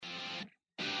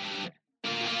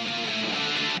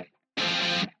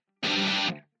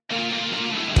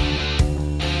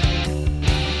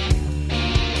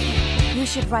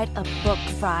should write a book,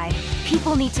 Fry.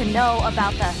 People need to know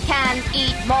about the can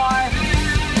eat more.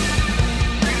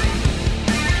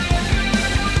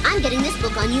 I'm getting this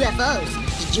book on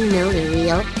UFOs. Did you know they're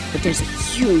real? But there's a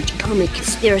huge government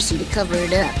conspiracy to cover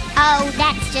it up. Oh,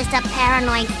 that's just a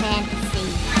paranoid fantasy.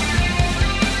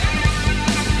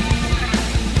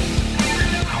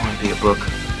 I want to be a book.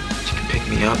 You can pick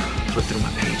me up, flip through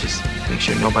my pages, make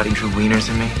sure nobody drew wieners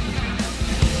in me.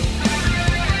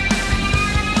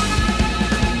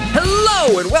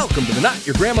 Hello and welcome to the Not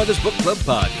Your Grandmother's Book Club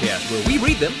podcast, where we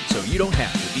read them so you don't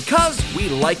have to, because we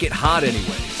like it hot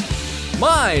anyways.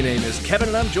 My name is Kevin,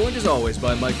 and I'm joined as always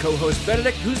by my co-host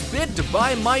Benedict, whose bid to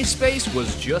buy MySpace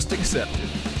was just accepted.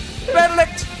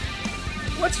 Benedict,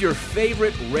 what's your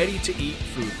favorite ready-to-eat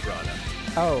food product?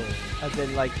 Oh, as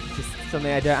in like just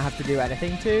something I don't have to do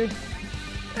anything to?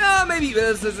 Maybe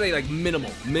let's say like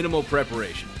minimal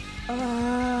preparation.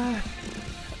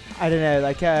 I don't know,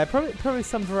 like probably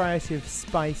some variety of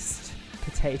spiced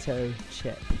potato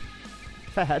chip,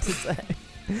 if I had to say.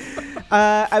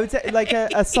 I would say like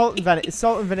a salt and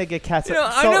vinegar kettle. You know,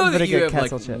 I know that you have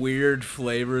like chip. weird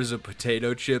flavors of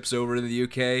potato chips over in the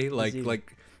UK,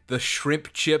 like the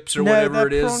shrimp chips or no, whatever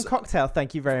it is. prawn cocktail,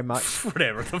 thank you very much.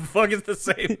 Whatever, the fuck is the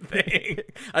same thing?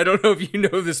 I don't know if you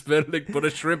know this, Benedict, but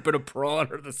a shrimp and a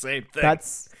prawn are the same thing.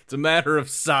 It's a matter of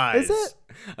size. Is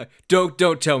it?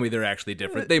 Don't tell me they're actually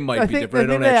different. They might be different.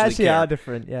 I don't they actually care. Are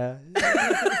different, yeah.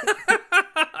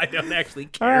 I don't actually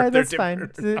care. All right, if they're that's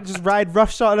different. Fine. Just ride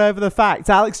roughshod over the facts.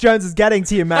 Alex Jones is getting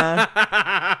to you, man.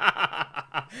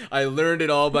 I learned it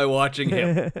all by watching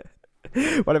him.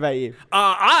 What about you?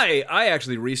 I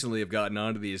actually recently have gotten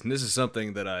onto these, and this is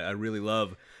something that I really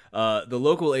love. The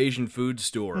local Asian food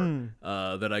store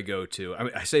that I go to. I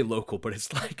mean, I say local, but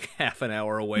it's like half an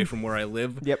hour away from where I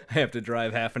live. Yep. I have to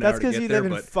drive half an hour to get there. That's because you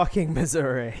live in fucking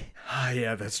Missouri.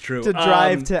 Yeah, that's true. To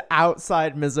drive to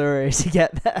outside Missouri to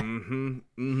get there.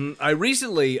 I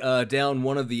recently, down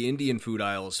one of the Indian food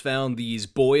aisles, found these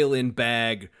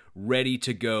boil-in-bag,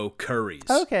 ready-to-go curries.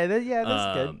 Okay, that's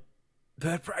good.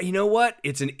 You know what?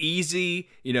 It's an easy,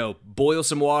 boil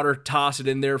some water, toss it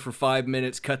in there for 5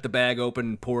 minutes, cut the bag open,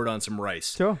 and pour it on some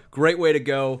rice. Sure. Great way to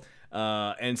go.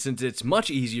 And since it's much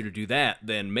easier to do that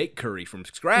than make curry from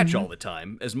scratch all the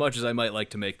time, as much as I might like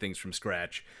to make things from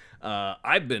scratch,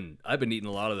 I've been eating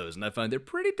a lot of those, and I find they're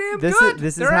pretty damn good.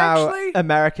 This is how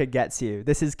America gets you.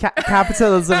 This is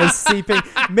capitalism is seeping.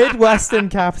 Midwestern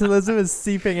capitalism is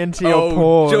seeping into your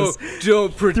pores.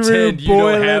 Don't pretend you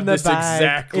don't have this bag,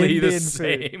 exactly Indian the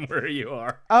same food. where you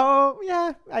are. Oh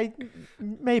yeah,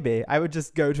 maybe I would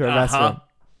just go to a restaurant.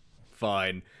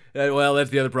 Fine. Well, that's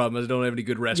the other problem. I don't have any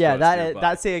good restaurants.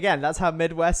 Yeah, that's how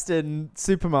Midwestern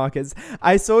supermarkets.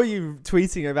 I saw you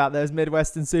tweeting about those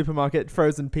Midwestern supermarket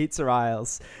frozen pizza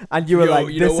aisles, and you were like,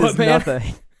 "This is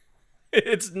nothing."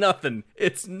 It's nothing.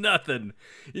 It's nothing.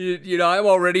 I'm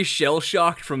already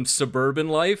shell-shocked from suburban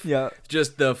life. Yeah.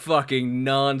 Just the fucking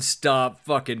non-stop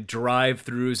fucking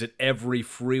drive-thrus at every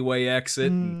freeway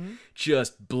exit. And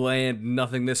just bland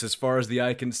nothingness as far as the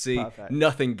eye can see. Perfect.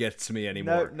 Nothing gets me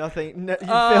anymore. No, nothing. No, you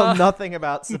feel nothing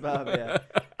about suburbia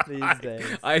these days.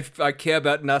 I care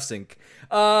about nothing.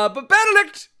 But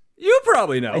Benedict, you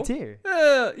probably know. I do.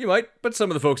 You might, but some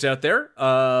of the folks out there,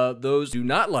 those do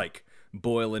not like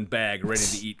boil and bag ready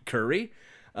to eat curry,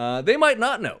 they might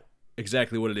not know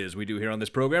exactly what it is we do here on this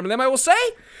program, and then I will say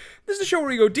this is the show where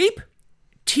we go deep,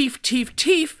 tief,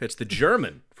 it's the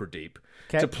German for deep,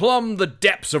 to plumb the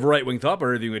depths of right-wing thought by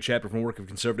reviewing a chapter from a work of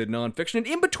conservative nonfiction, and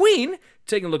in between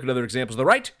taking a look at other examples of the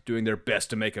right doing their best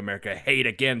to make America hate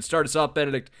again. Start us off,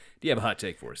 Benedict. Do you have a hot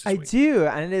take for us this week? I do,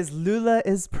 and it is Lula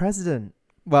is president.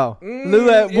 Well,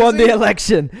 Lula won the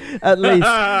election, at least.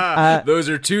 Those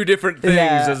are two different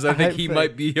things, as I think he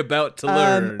might be about to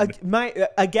learn.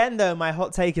 My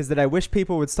hot take is that I wish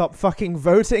people would stop fucking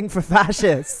voting for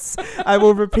fascists. I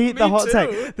will repeat the hot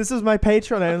take. This was my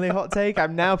Patreon-only hot take.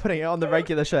 I'm now putting it on the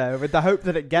regular show with the hope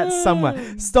that it gets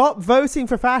somewhere. Stop voting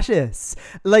for fascists.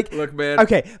 Look, man.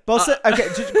 Okay,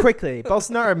 just quickly.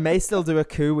 Bolsonaro may still do a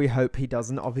coup. We hope he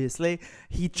doesn't, obviously.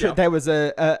 There was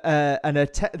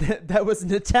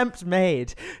an attempt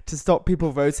made to stop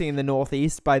people voting in the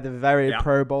Northeast by the very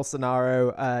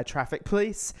pro-Bolsonaro traffic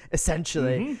police.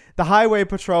 Essentially, the highway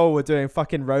patrol were doing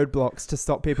fucking roadblocks to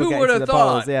stop people getting to the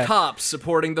polls. Who would have thought? Cops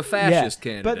supporting the fascist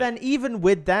candidate. But then even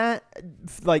with that,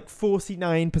 like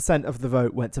 49% of the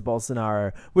vote went to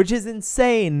Bolsonaro, which is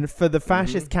insane for the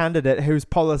fascist candidate whose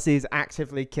policies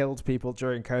actively killed people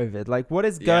during COVID. Like, what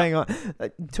is going on?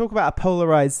 Like, talk about a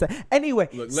polarized... Anyway,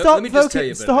 Look, stop let me just tell voting.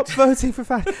 you, Stop voting for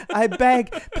fascists. I beg,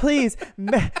 please.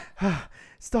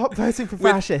 Stop voting for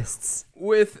fascists.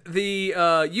 With the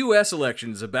U.S.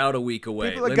 elections about a week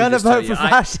away, People are going to vote for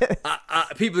fascists.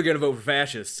 People are going to vote for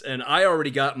fascists, and I already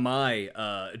got my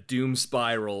doom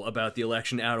spiral about the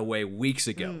election out of the way weeks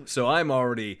ago. So I'm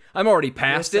already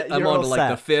past it. I'm on to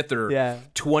like the 5th or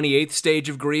 28th stage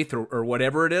of grief or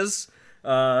whatever it is.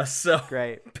 So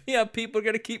great. Yeah, people are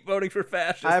gonna keep voting for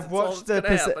fascists. I've watched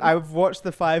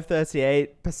the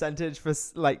 538 percentage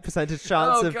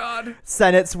chance of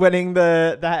Senate's winning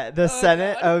the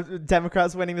Senate,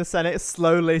 Democrats winning the Senate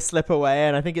slowly slip away,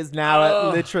 and I think it's now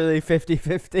at literally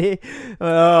 50-50.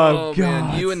 Oh god,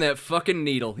 man, you and that fucking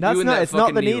needle. It's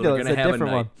not the needle. It's a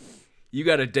different one. You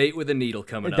got a date with a needle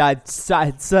coming up.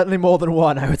 Certainly more than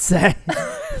one, I would say.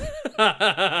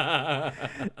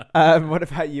 What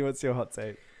about you? What's your hot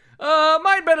take?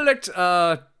 Mine, Benedict.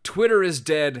 Twitter is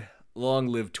dead. Long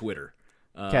live Twitter.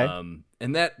 Okay.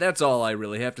 And that's all I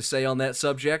really have to say on that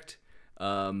subject.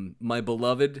 My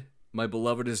beloved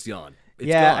is gone. It's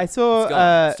gone. I saw. It's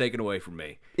gone. It's taken away from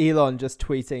me. Elon just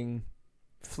tweeting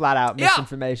flat out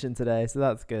misinformation today, so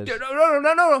that's good.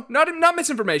 No, not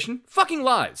misinformation. Fucking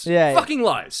lies. Fucking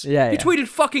lies. He tweeted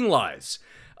fucking lies.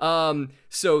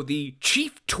 So the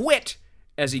chief twit,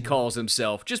 as he calls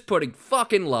himself, just putting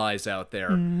fucking lies out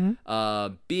there,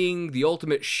 being the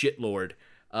ultimate shitlord.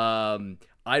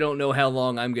 I don't know how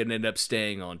long I'm going to end up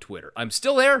staying on Twitter. I'm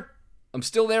still there.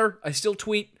 I still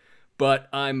tweet, but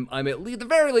I'm at the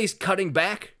very least cutting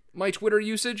back my Twitter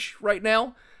usage right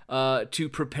now, to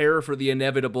prepare for the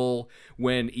inevitable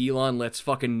when Elon lets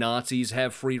fucking Nazis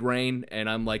have free reign, and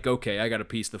I'm like, okay, I got to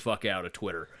piece the fuck out of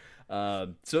Twitter.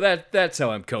 So that's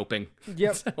how I'm coping. Yep,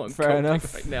 that's how I'm fair coping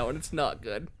enough. right now, and it's not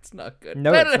good. It's not good.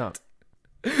 No, it's not.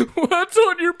 What's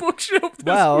on your bookshelf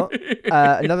this week?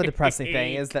 Another depressing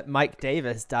thing is that Mike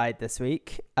Davis died this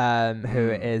week,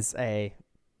 who is a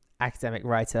academic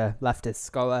writer, leftist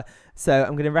scholar. So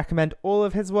I'm going to recommend all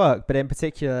of his work, but in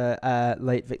particular,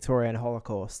 late Victorian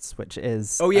Holocausts, which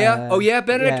is... Oh, yeah,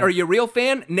 Benedict? Yeah. Are you a real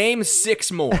fan? Name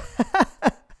 6 more.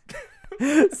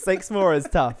 6 more is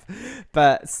tough,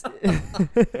 but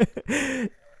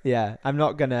yeah, I'm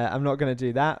not gonna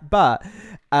do that. But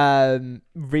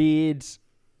read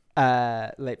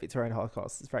late Victorian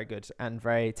Holocaust. It's very good and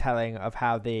very telling of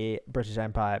how the British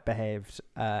Empire behaved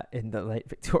in the late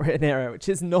Victorian era, which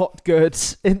is not good.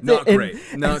 Not great.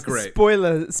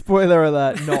 Spoiler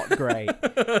alert, not great.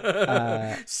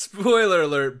 Spoiler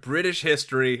alert, British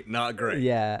history, not great.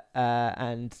 Yeah,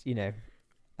 and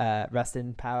rest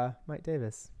in power, Mike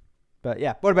Davis. But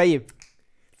yeah, what about you?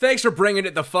 Thanks for bringing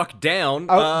it the fuck down.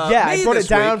 I brought it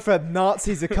down for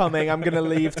Nazis are coming. I'm going to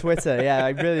leave Twitter. Yeah, I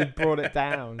really brought it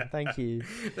down. Thank you.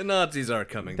 The Nazis are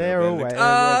coming. They're always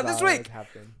this week,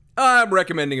 I'm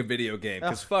recommending a video game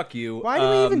because fuck you. Why do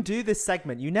we even do this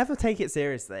segment? You never take it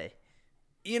seriously.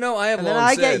 I have. And then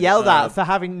I get yelled at for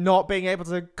not being able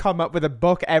to come up with a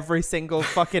book every single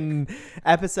fucking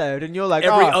episode, and you're like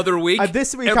every other week.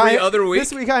 This week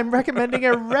I'm recommending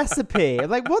a recipe. I'm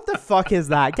like, what the fuck is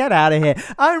that? Get out of here!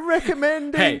 I'm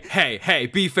recommending. Hey!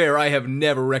 Be fair. I have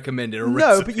never recommended a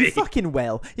recipe. No, but you fucking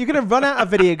will. You're gonna run out of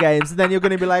video games, and then you're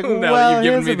gonna be like, well,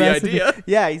 you've given me the idea.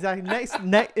 Yeah, exactly.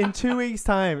 In 2 weeks'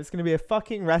 time, it's gonna be a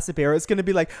fucking recipe, or it's gonna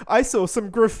be like, I saw some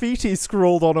graffiti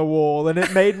scrawled on a wall, and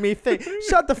it made me think.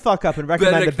 Shut the fuck up and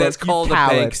recommend Benedict, a book. That's called a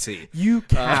Banksy. You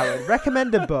coward.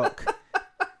 Recommend a book.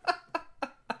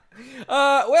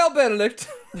 Well, Benedict,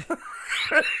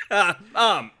 I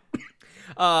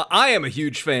am a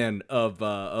huge fan of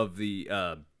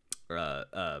the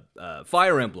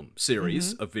Fire Emblem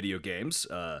series of video games.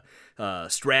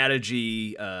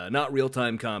 Strategy, not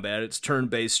real-time combat. It's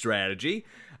turn-based strategy.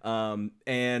 And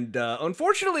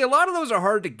unfortunately, a lot of those are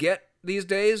hard to get these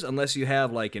days unless you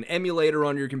have like an emulator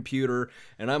on your computer,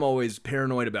 and I'm always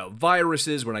paranoid about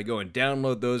viruses when I go and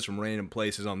download those from random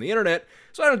places on the internet,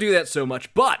 so I don't do that so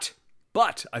much. But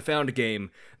I found a game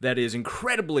that is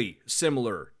incredibly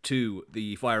similar to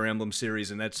the Fire Emblem series,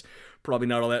 and that's probably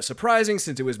not all that surprising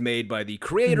since it was made by the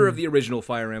creator of the original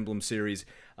Fire Emblem series,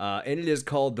 and it is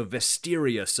called the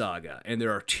Vestiria Saga, and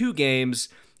there are 2 games.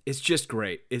 It's just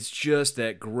great. It's just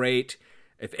that great.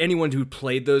 If anyone who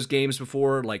played those games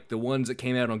before, like the ones that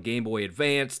came out on Game Boy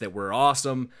Advance that were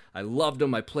awesome, I loved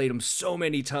them. I played them so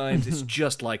many times. It's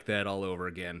just like that all over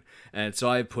again. And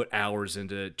so I've put hours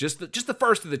into just the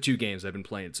first of the 2 games I've been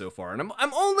playing so far. And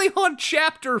I'm only on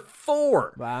chapter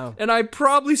 4. Wow. And I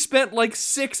probably spent like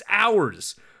 6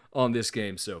 hours on this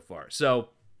game so far. So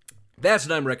That's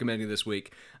what I'm recommending this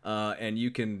week, and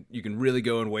you can really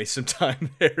go and waste some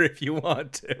time there if you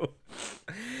want to.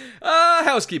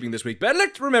 Housekeeping this week,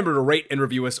 Benedict. Remember to rate and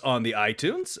review us on the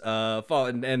iTunes,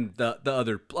 and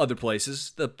the other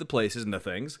places, the places and the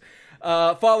things.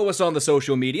 Follow us on the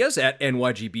social medias at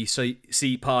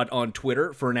NYGBC Pod on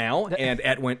Twitter for now, and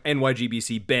at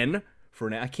NYGBC Ben for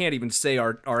now. I can't even say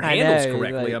our handles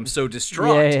correctly. I'm so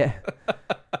distraught. Yeah.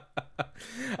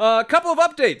 Couple of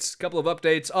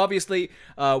updates. Obviously,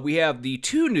 we have the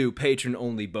 2 new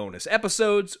patron-only bonus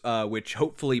episodes, which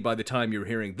hopefully by the time you're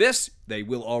hearing this, they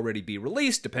will already be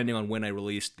released, depending on when I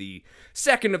released the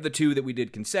second of the 2 that we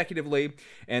did consecutively.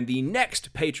 And the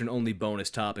next patron-only bonus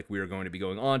topic we are going to be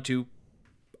going on to,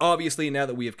 obviously, now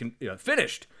that we have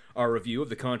finished our review of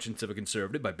The Conscience of a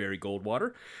Conservative by Barry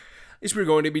Goldwater, is we're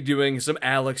going to be doing some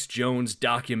Alex Jones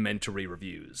documentary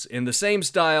reviews in the same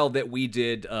style that we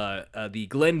did the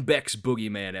Glenn Beck's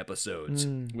Boogeyman episodes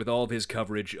with all of his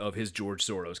coverage of his George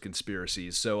Soros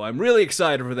conspiracies. So I'm really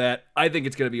excited for that. I think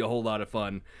it's going to be a whole lot of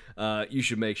fun. You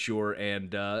should make sure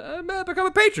and become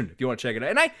a patron if you want to check it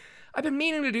out. And I've been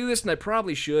meaning to do this, and I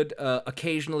probably should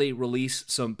occasionally release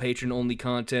some patron-only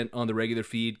content on the regular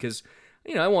feed because,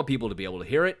 I want people to be able to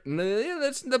hear it. And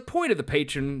that's the point of the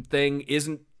patron thing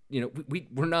isn't,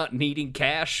 we're not needing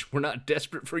cash. We're not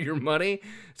desperate for your money.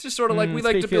 It's just sort of like we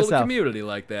like to build a community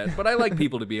like that. But I like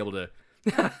people to be able to...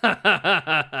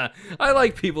 I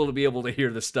like people to be able to hear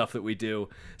the stuff that we do.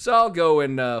 So I'll go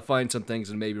and find some things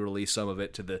and maybe release some of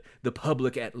it to the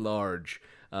public at large,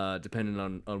 depending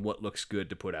on what looks good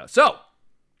to put out. So,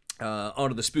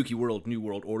 onto the Spooky World New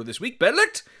World Order this week.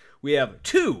 Benedict, we have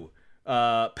 2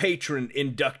 patron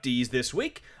inductees this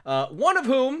week. One of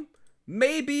whom...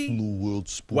 maybe,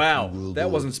 that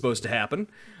wasn't supposed to happen.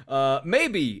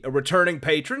 Maybe a returning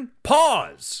patron,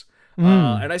 Pause.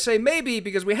 And I say maybe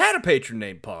because we had a patron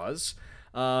named Pause,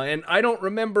 and I don't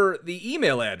remember the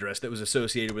email address that was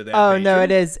associated with that patron. No,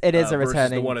 it is a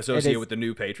returning. The one associated with the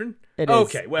new patron? It is.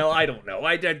 Okay, well, I don't know.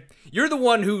 You're the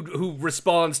one who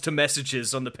responds to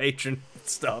messages on the patron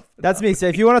stuff. That's me. So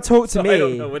if you want to talk to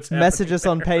me, message us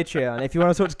there. on Patreon. If you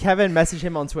want to talk to Kevin, message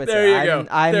him on Twitter. There you go.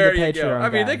 I'm there the you Patreon go. I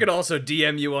mean, guy. they could also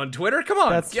DM you on Twitter. Come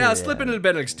on. That's true, slip into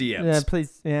Benedict's DMs. Yeah,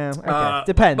 please. Yeah, okay.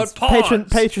 Depends. But Pause.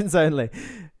 Patrons only.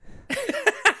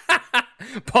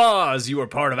 Pause. You are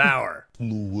part of our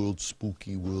New World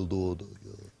Spooky World Order.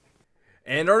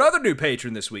 And our other new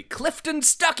patron this week, Clifton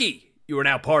Stuckey. You are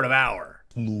now part of our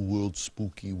New World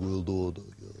Spooky World Order.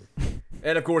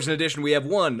 And of course, in addition, we have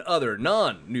one other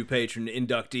non-new patron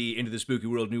inductee into the Spooky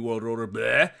World New World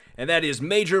Order, and that is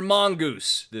Major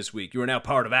Mongoose this week. You are now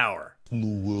part of our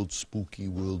New World Spooky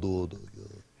World Order.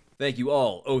 Thank you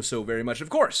all oh so very much.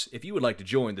 Of course, if you would like to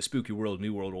join the Spooky World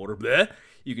New World Order,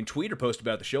 you can tweet or post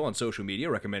about the show on social media,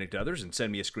 recommend it to others, and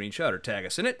send me a screenshot or tag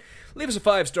us in it. Leave us a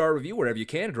 5-star review wherever you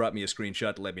can, drop me a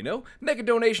screenshot to let me know. Make a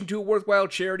donation to a worthwhile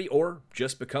charity, or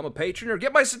just become a patron, or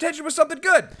get my attention with something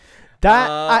good.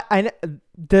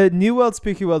 The New World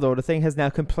Spooky World Order thing has now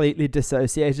completely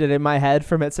dissociated in my head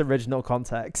from its original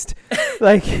context.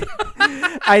 Like,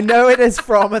 I know it is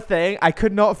from a thing. I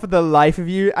could not for the life of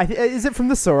you. Is it from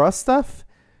the Soros stuff?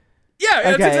 Yeah,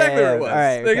 that's exactly what it was. All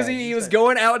right, because he was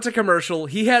going out to commercial.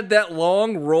 He had that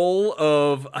long roll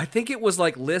of, I think it was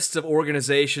like lists of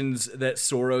organizations that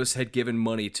Soros had given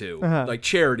money to, like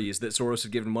charities that Soros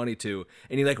had given money to,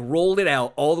 and he like rolled it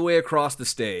out all the way across the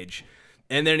stage.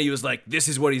 And then he was like, this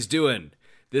is what he's doing.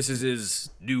 This is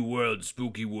his New World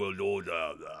Spooky World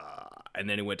Order. And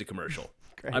then he went to commercial.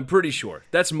 Great. I'm pretty sure.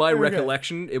 That's my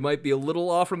recollection. It might be a little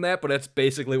off from that, but that's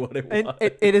basically what it was.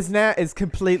 It is now. It's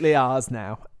completely ours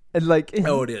now. And like,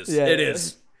 oh, it is. Yeah, it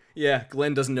is. Yeah,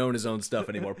 Glenn doesn't own his own stuff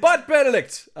anymore. But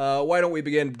Benedict, why don't we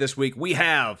begin this week? We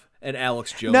have an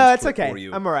Alex Jones. No, it's okay. For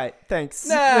you. I'm all right. Thanks.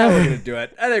 No, we're gonna do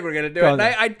it. I think we're gonna do it. And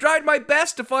I tried my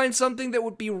best to find something that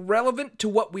would be relevant to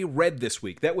what we read this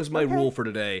week. That was my rule for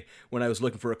today when I was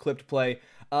looking for a clip to play.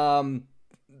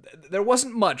 There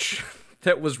wasn't much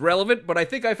that was relevant, but I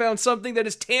think I found something that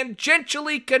is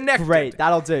tangentially connected. Great,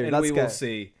 that'll do. And we will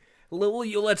see.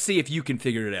 Let's see if you can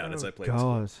figure it out as I play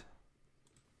this.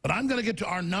 But I'm going to get to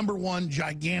our number one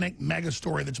gigantic mega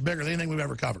story that's bigger than anything we've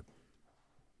ever covered.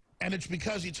 And it's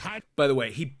because it's high. By the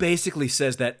way, he basically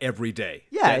says that every day.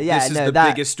 Yeah, This is the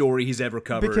biggest story he's ever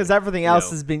covered. Because everything else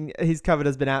he's covered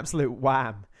has been absolute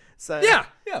wham. So yeah.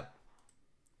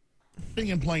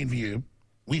 In plain view,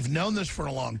 we've known this for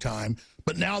a long time,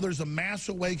 but now there's a mass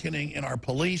awakening in our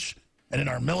police and in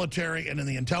our military and in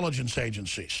the intelligence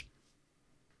agencies.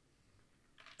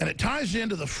 And it ties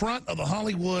into the front of the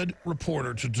Hollywood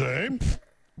Reporter today.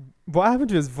 What happened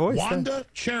to his voice? Wanda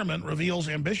chairman reveals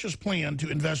ambitious plan to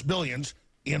invest billions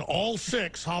in all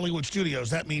 6 Hollywood studios.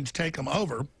 That means take them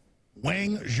over.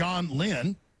 Wang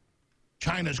Zhanlin,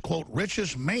 China's, quote,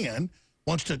 richest man,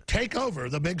 wants to take over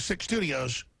the big 6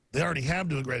 studios. They already have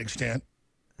to a great extent.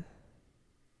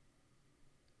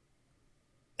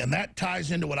 And that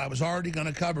ties into what I was already going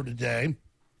to cover today.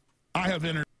 I have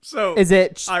entered. So is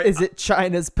it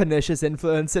China's pernicious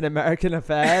influence in American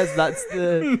affairs? That's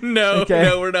the no,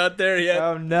 we're not there yet.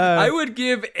 Oh no! I would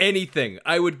give anything.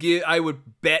 I would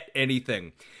bet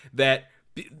anything that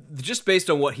just based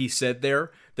on what he said there,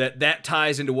 that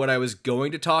ties into what I was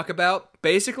going to talk about.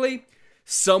 Basically,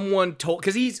 someone told,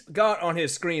 because he's got on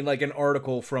his screen like an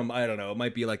article from, I don't know, it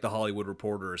might be like the Hollywood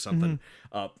Reporter or something,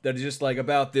 that is just like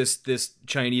about this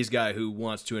Chinese guy who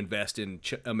wants to invest in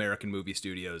American movie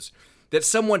studios. That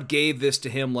someone gave this to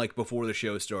him like before the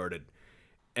show started,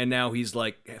 and now he's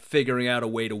like figuring out a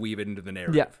way to weave it into the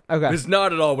narrative. Yeah, okay. It's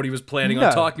not at all what he was planning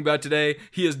on talking about today.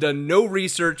 He has done no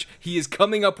research. He is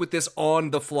coming up with this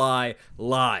on the fly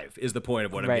live, is the point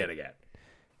of what I'm getting at.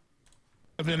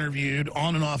 I've interviewed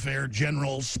on and off air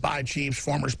generals, spy chiefs,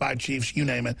 former spy chiefs, you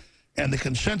name it, and the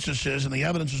consensus is, and the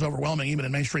evidence is overwhelming even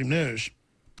in mainstream news,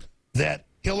 that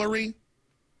Hillary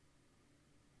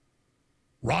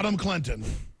Rodham Clinton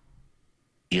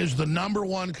is the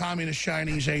 #1 communist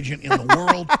Chinese agent in the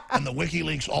world, and the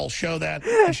WikiLeaks all show that,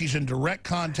 and she's in direct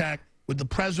contact with the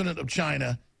president of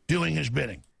China doing his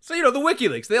bidding. So, the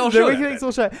WikiLeaks, they all show that. The WikiLeaks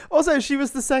all show. Also, she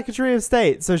was the Secretary of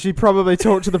State, so she probably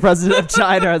talked to the president of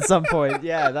China at some point.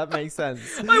 Yeah, that makes sense.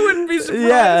 I wouldn't be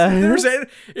surprised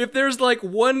if there's like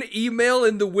one email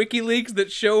in the WikiLeaks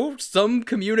that shows some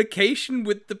communication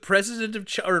with the president of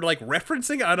China, or like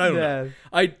referencing. I don't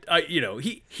know.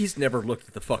 He's never looked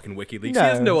at the fucking WikiLeaks. No. He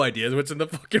has no idea what's in the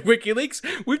fucking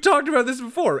WikiLeaks. We've talked about this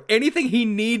before. Anything he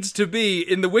needs to be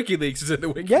in the WikiLeaks is in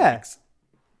the WikiLeaks. Yeah.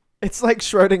 It's like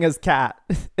Schrodinger's cat.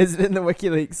 Is it in the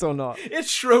WikiLeaks or not?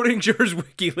 It's Schrodinger's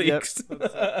WikiLeaks.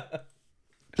 Yep.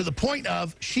 To the point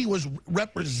of she was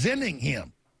representing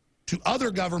him to other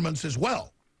governments as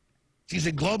well. She's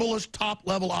a globalist,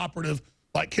 top-level operative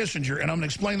like Kissinger, and I'm going to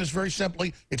explain this very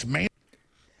simply. It's main.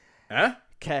 Huh?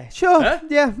 Okay, sure. Huh?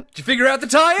 Yeah. Did you figure out the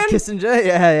tie-in? Kissinger,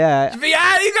 yeah.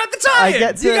 Yeah, you got the tie-in.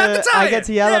 I get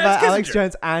to yell about Alex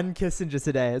Jones and Kissinger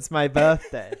today. It's my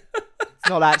birthday. It's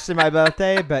not actually my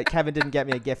birthday, but Kevin didn't get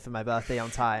me a gift for my birthday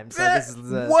on time. So this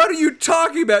is what are you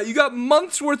talking about? You got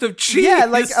months worth of cheese. Yeah,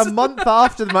 like a month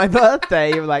after my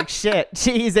birthday, you were like, shit,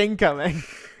 cheese incoming.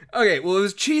 Okay, well, it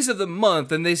was cheese of the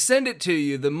month, and they send it to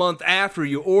you the month after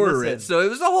you order it. So it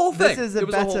was the whole thing. This is a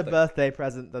better birthday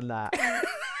present than that.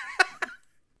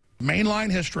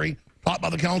 Mainline history taught by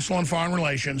the Council on Foreign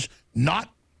Relations,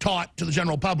 not taught to the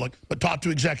general public, but taught to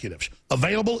executives.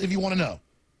 Available if you want to know.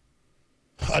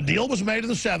 A deal was made in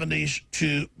the 70s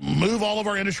to move all of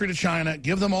our industry to China,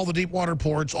 give them all the deep water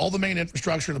ports, all the main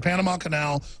infrastructure, the Panama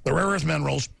Canal, the rare earth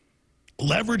minerals,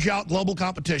 leverage out global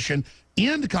competition,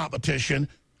 end competition,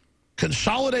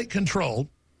 consolidate control.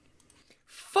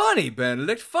 Funny,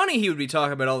 Benedict. Funny he would be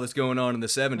talking about all this going on in the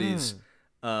 70s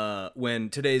when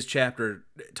today's chapter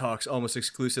talks almost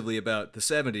exclusively about the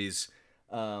 70s,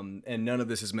 and none of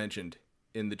this is mentioned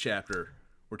in the chapter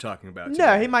we're talking about today.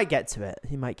 No, he might get to it.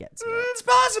 It's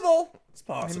possible.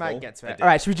 He might get to it. All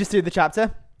right, should we just do the chapter?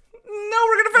 No,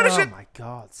 we're going to finish it. Oh, my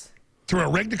God. Through a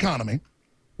rigged economy,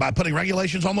 by putting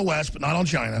regulations on the West, but not on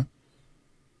China,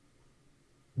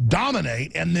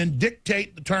 dominate and then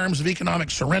dictate the terms of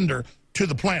economic surrender to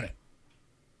the planet.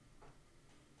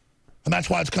 And that's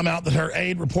why it's come out that her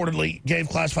aide reportedly gave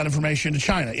classified information to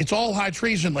China. It's all high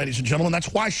treason, ladies and gentlemen.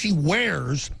 That's why she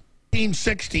wears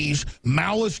 1960s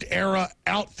Maoist-era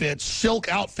outfits, silk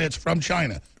outfits from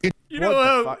China. You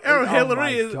know how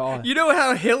Hillary is. You know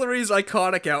how Hillary's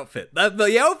iconic outfit.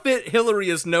 The outfit Hillary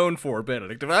is known for,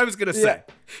 Benedict. If I was gonna say,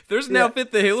 if there's an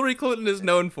outfit that Hillary Clinton is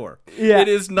known for, it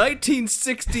is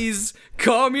 1960s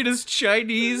communist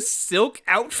Chinese silk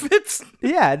outfits.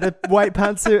 Yeah, the white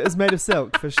pantsuit is made of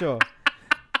silk for sure.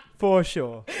 For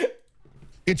sure.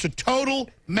 It's a total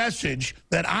message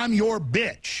that I'm your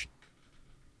bitch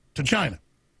to China.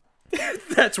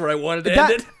 That's where I wanted to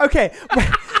end it. Okay.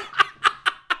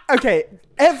 Okay,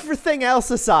 everything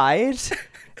else aside,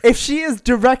 if she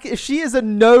is a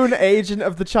known agent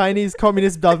of the Chinese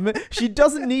Communist government, she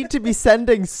doesn't need to be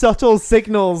sending subtle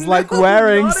signals like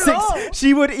wearing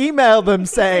She would email them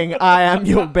saying, "I am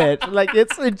your bitch." Like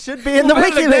it should be in the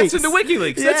WikiLeaks. That's in the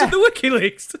WikiLeaks. Yeah. That's in the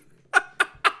WikiLeaks.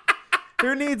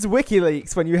 Who needs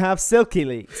WikiLeaks when you have Silky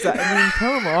Leaks? I mean,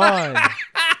 come on.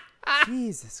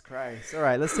 Jesus Christ. All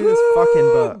right, let's do this fucking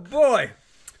book. Boy.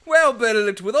 Well,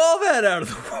 Benedict, with all that out of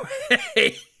the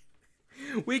way,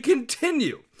 we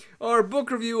continue our book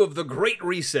review of The Great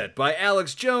Reset by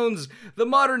Alex Jones, the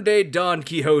modern-day Don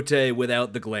Quixote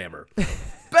without the glamour.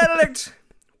 Benedict,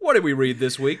 what did we read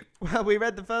this week? Well, we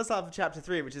read the first half of chapter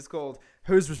 3, which is called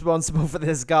Who's Responsible for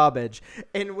This Garbage,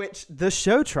 in which the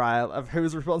show trial of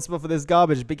who's responsible for this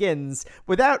garbage begins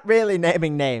without really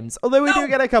naming names, although we do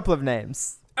get a couple of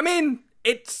names. I mean,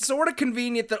 it's sort of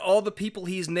convenient that all the people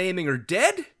he's naming are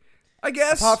dead, I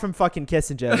guess. Apart from fucking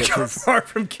Kissinger, which is... Apart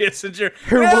from Kissinger.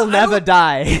 Who will never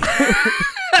die.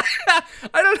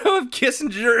 I don't know if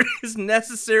Kissinger is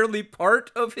necessarily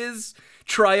part of his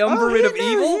triumvirate of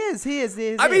evil. He is.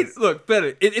 I mean, look,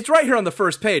 Bennett, it's right here on the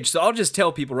first page, so I'll just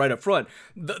tell people right up front.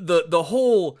 The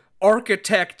whole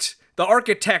architects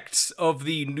of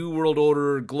the New World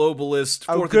Order, globalist,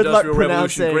 Fourth Industrial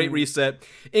Revolution, Great Reset,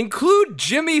 include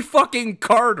Jimmy fucking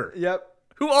Carter. Yep.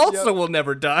 Who also will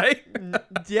never die.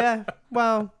 Yeah,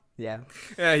 well... Yeah,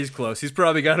 he's close. He's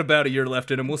probably got about a year left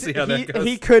in him. We'll see how that goes.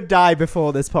 He could die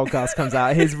before this podcast comes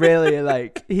out. He's really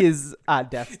he's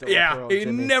at death's door. Yeah, he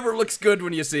never looks good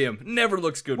when you see him. Never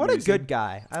looks good. What when a you see good him.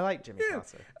 guy. I like Jimmy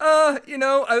Carter.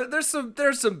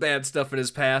 There's some bad stuff in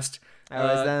his past. Oh,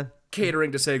 is there?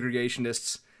 Catering to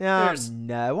segregationists.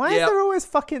 No. Why is there always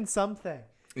fucking something?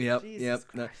 Yep.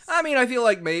 No. I mean, I feel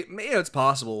like maybe it's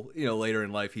possible. Later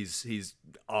in life, he's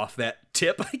off that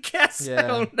tip. I guess. Yeah. I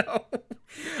don't know.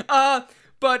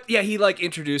 But yeah, he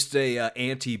introduced a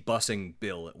anti-busing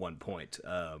bill at one point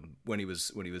when he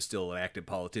was still an active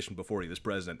politician before he was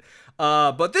president.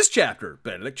 But this chapter,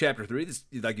 Benedict, chapter 3,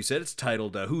 like you said, it's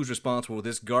titled "Who's Responsible for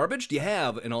This Garbage?" Do you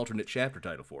have an alternate chapter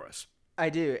title for us? I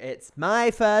do. It's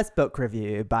My First Book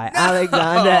Review by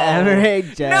Alexander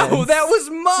Emmerich Jones. No, that was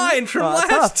mine from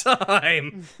last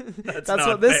time. That's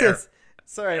what this fair. is.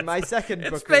 Sorry, my second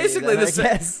book review. It's basically then, the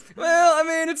same. Well, I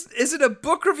mean, is it a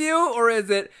book review or is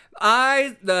it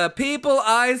the people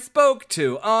I spoke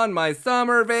to on my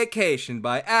summer vacation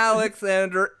by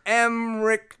Alexander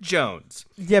Emmerich Jones?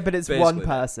 Yeah, but it's basically one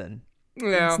person.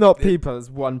 Yeah, it's not people, it's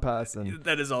one person.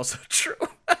 That is also true.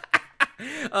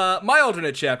 My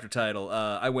alternate chapter title,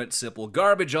 I went simple: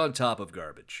 garbage on top of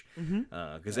garbage,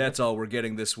 because that's all we're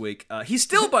getting this week. He's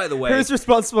still, by the way, who's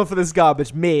responsible for this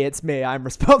garbage? Me. It's me. I'm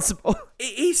responsible.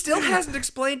 He still hasn't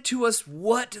explained to us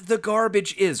what the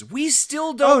garbage is. We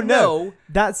still don't know.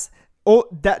 That's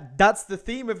the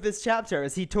theme of this chapter,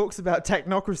 as he talks about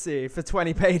technocracy for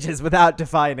 20 pages without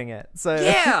defining it. So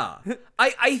yeah,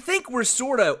 I think we're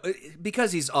sort of,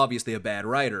 because he's obviously a bad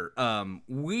writer,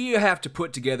 we have to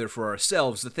put together for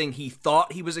ourselves the thing he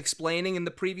thought he was explaining in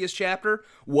the previous chapter.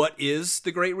 What is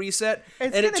the Great Reset?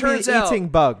 It turns out eating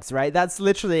bugs, right? That's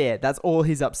literally it. That's all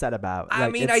he's upset about.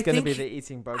 It's going to be the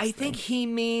eating bugs. I think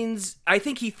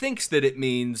he thinks that it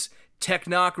means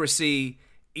technocracy,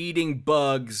 eating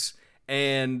bugs,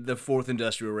 and the Fourth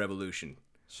Industrial Revolution.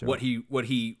 Sure. What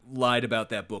he lied about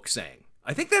that book saying.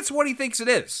 I think that's what he thinks it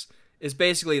is. Is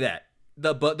basically that.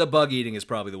 The bug eating is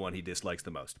probably the one he dislikes the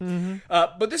most. Mm-hmm.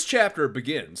 But this chapter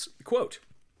begins, quote,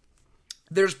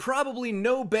 "There's probably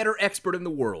no better expert in the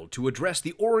world to address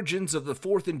the origins of the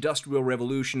Fourth Industrial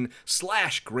Revolution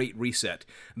 / Great Reset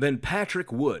than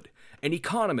Patrick Wood, an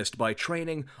economist by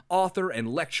training, author, and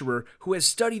lecturer who has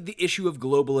studied the issue of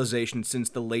globalization since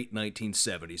the late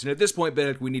 1970s. And at this point,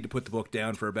 Benedict, we need to put the book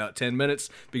down for about 10 minutes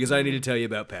because I need to tell you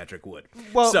about Patrick Wood.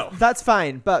 Well, that's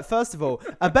fine. But first of all,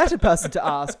 a better person to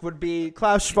ask would be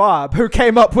Klaus Schwab, who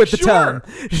came up with the term.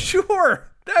 Sure.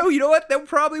 No, you know what? That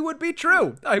probably would be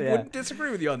true. I wouldn't disagree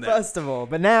with you on that. First of all,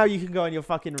 but now you can go on your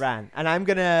fucking rant, and I'm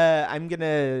gonna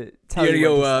tell you. You're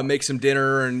gonna go make some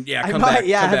dinner and come back.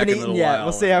 Yeah, I haven't eaten eaten yet.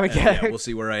 We'll see how we go. Yeah, we'll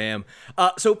see where I am.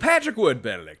 So Patrick Wood,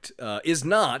 Benedict, is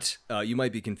not. You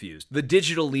might be confused. The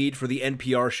digital lead for the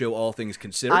NPR show All Things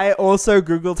Considered. I also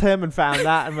Googled him and found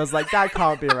that, and was like, that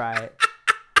can't be right.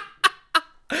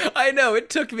 I know, it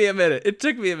took me a minute.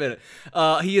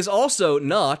 He is also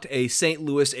not a St.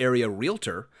 Louis area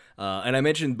realtor. And I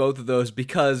mentioned both of those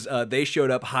because they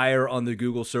showed up higher on the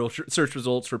Google search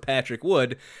results for Patrick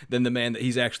Wood than the man that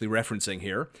he's actually referencing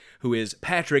here, who is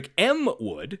Patrick M.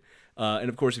 Wood. And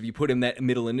of course, if you put in that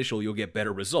middle initial, you'll get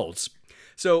better results.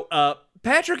 So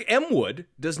Patrick M. Wood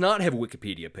does not have a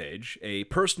Wikipedia page, a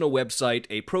personal website,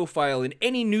 a profile in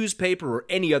any newspaper or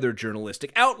any other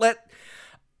journalistic outlet.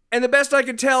 And the best I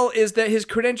could tell is that his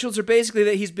credentials are basically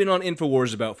that he's been on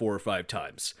InfoWars about 4 or 5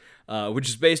 times, which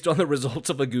is based on the results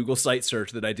of a Google site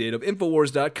search that I did of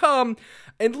Infowars.com,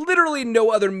 and literally no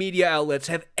other media outlets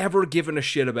have ever given a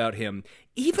shit about him.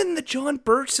 Even the John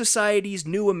Birch Society's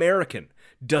New American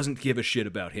doesn't give a shit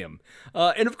about him.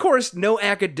 And of course, no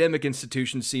academic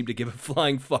institutions seem to give a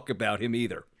flying fuck about him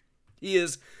either. He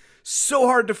is so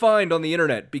hard to find on the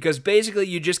internet because basically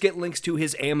you just get links to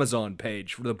his Amazon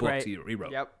page for the books he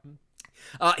wrote. Yep.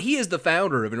 He is the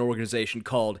founder of an organization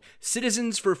called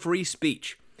Citizens for Free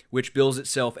Speech, which bills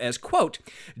itself as, quote,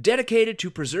 dedicated to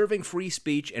preserving free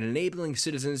speech and enabling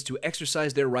citizens to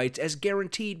exercise their rights as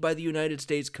guaranteed by the United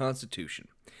States Constitution.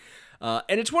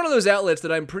 And it's one of those outlets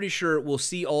that I'm pretty sure will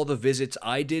see all the visits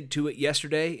I did to it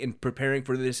yesterday in preparing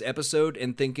for this episode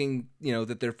and thinking,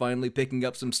 that they're finally picking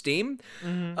up some steam.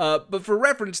 But for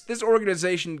reference, this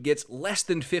organization gets less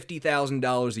than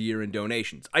 $50,000 a year in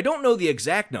donations. I don't know the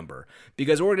exact number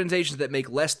because organizations that make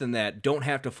less than that don't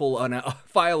have to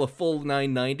file a full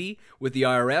 990 with the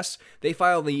IRS. They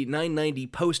file the 990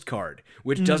 postcard,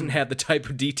 which doesn't have the type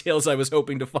of details I was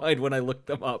hoping to find when I looked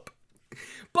them up.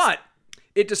 But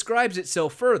it describes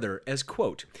itself further as,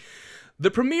 quote, the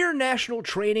premier national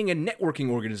training and networking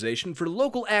organization for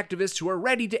local activists who are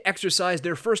ready to exercise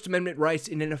their First Amendment rights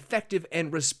in an effective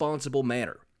and responsible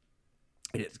manner.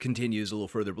 And it continues a little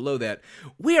further below that.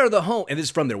 We are the home, and this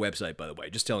is from their website, by the way,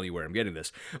 just telling you where I'm getting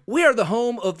this. We are the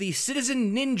home of the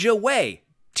Citizen Ninja Way.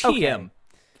 TM. Okay.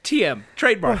 TM.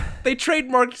 Trademark. They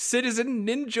trademarked Citizen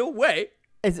Ninja Way.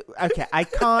 Okay, I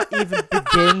can't even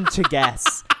begin to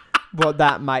guess what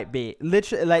that might be.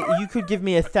 Literally, you could give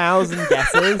me 1,000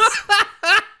 guesses.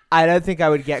 I don't think I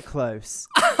would get close.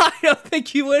 I don't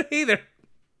think you would either.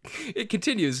 It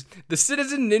continues, the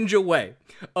Citizen Ninja Way,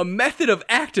 a method of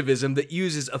activism that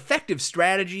uses effective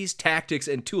strategies, tactics,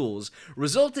 and tools,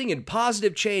 resulting in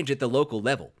positive change at the local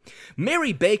level.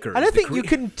 Mary Baker. I don't think you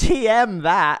can TM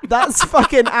that. That's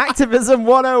fucking activism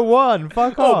 101.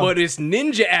 Fuck off. Oh, but it's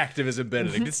ninja activism,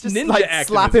 Benedict. It's just ninja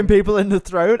activism. Slapping people in the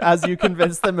throat as you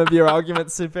convince them of your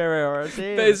argument's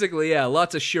superiority. Basically, yeah,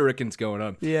 lots of shurikens going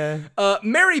on. Yeah.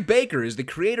 Mary Baker is the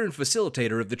creator and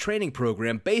facilitator of the training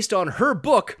program based on her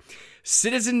book,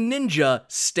 Citizen Ninja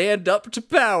Stand Up to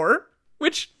Power,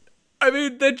 which,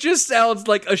 that just sounds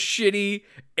like a shitty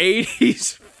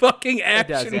 80s fucking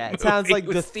action movie. It does, yeah. It sounds like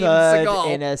the Steven third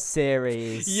Seagal. in a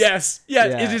series. Yes,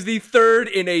 it is the third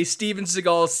in a Steven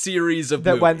Seagal series of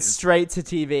that movies. went straight to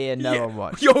TV and no one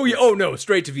watched. Oh, no,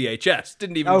 straight to VHS.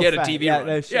 Didn't even get a TV run.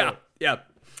 No shit. Yeah.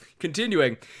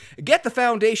 Continuing, get the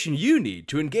foundation you need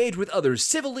to engage with others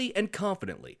civilly and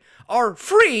confidently. Our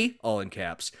free, all in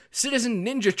caps, Citizen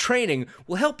Ninja training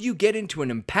will help you get into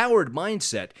an empowered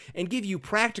mindset and give you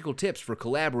practical tips for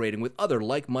collaborating with other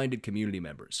like-minded community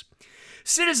members.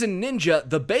 Citizen Ninja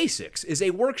The Basics is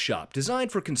a workshop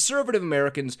designed for conservative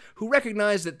Americans who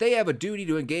recognize that they have a duty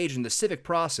to engage in the civic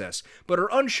process, but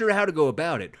are unsure how to go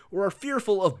about it, or are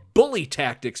fearful of bully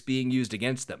tactics being used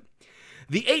against them.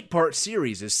 The 8-part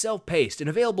series is self-paced and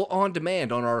available on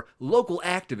demand on our local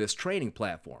activist training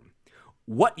platform.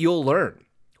 What you'll learn.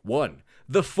 1.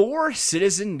 The 4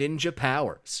 Citizen Ninja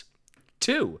powers.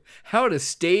 2. How to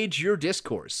stage your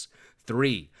discourse.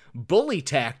 3. Bully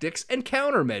tactics and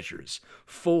countermeasures.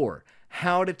 4.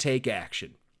 How to take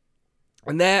action.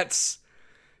 And that's...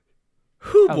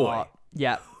 Hoo boy.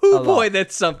 Yeah. Hoo boy,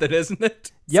 that's something, isn't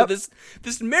it? Yep. So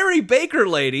this Mary Baker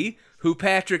lady, who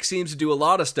Patrick seems to do a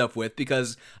lot of stuff with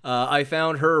because I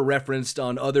found her referenced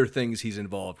on other things he's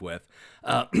involved with.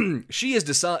 She is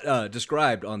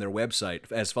described on their website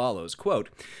as follows, quote,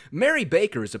 Mary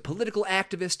Baker is a political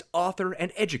activist, author,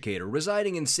 and educator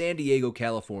residing in San Diego,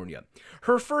 California.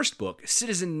 Her first book,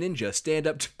 Citizen Ninja Stand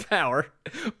Up to Power,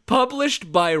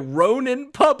 published by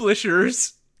Ronin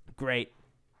Publishers, great,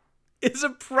 is a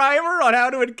primer on how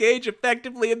to engage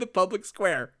effectively in the public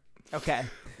square. Okay.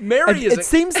 Mary it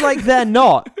seems like they're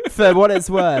not, for what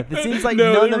it's worth. It seems like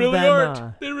none of them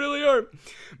are. They really aren't.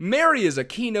 Mary is a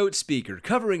keynote speaker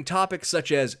covering topics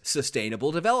such as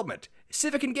sustainable development,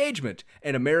 civic engagement,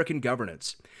 and American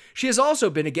governance. She has also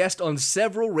been a guest on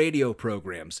several radio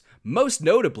programs, most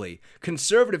notably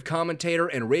conservative commentator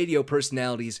and radio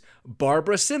personalities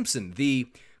Barbara Simpson, the,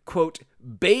 quote,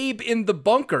 babe in the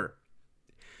bunker,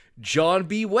 John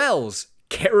B. Wells,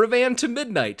 Caravan to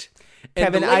Midnight.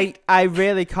 Kevin, I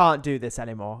really can't do this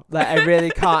anymore. I really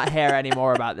can't hear any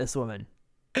more about this woman.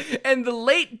 And the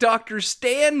late Dr.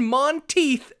 Stan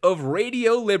Monteith of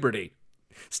Radio Liberty.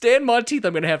 Stan Monteith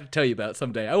I'm going to have to tell you about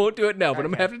someday. I won't do it now, but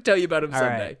I'm going to have to tell you about him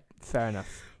someday. Right. Fair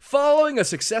enough. Following a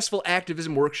successful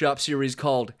activism workshop series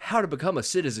called How to Become a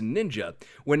Citizen Ninja,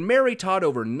 when Mary taught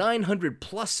over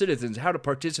 900-plus citizens how to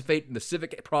participate in the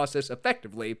civic process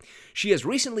effectively, she has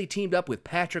recently teamed up with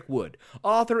Patrick Wood,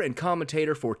 author and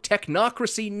commentator for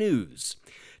Technocracy News.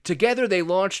 Together, they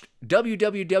launched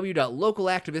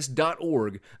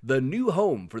www.localactivist.org, the new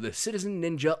home for the Citizen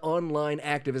Ninja online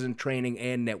activism training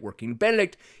and networking.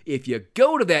 Benedict, if you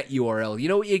go to that URL, you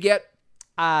know what you get?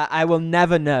 I will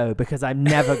never know because I'm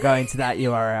never going to that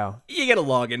URL. You get a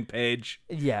login page.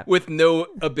 Yeah. With no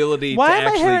ability Why to am I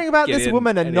actually hearing about get this in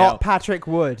woman and anyhow. not Patrick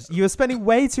Wood? You are spending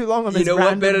way too long on this You know what,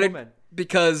 random Benedict? woman.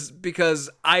 Because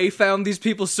I found these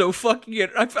people so fucking...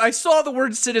 I saw the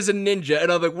word Citizen Ninja,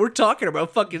 and I'm like, we're talking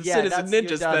about fucking Citizen you're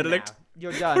Ninjas, done Benedict. now.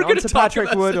 You're done. We're On gonna to talk Patrick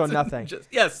about Wood or Citizen nothing. Ninjas.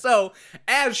 Yes, so,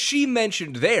 as she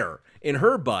mentioned there in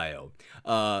her bio,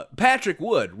 Patrick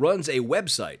Wood runs a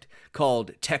website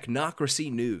called Technocracy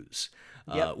News.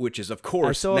 Which is, of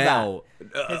course, now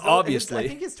obviously. I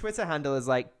think his Twitter handle is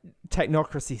like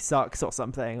Technocracy Sucks or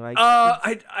something. Like,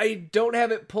 I don't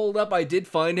have it pulled up. I did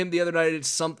find him the other night.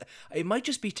 It might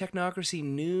just be Technocracy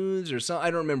News or something. I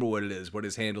don't remember what it is, what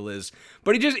his handle is.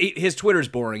 But his Twitter's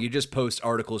boring. He just posts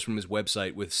articles from his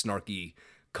website with snarky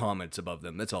comments above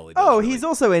them. That's all he does. oh, really. He's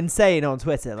also insane on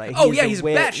Twitter. Like, he's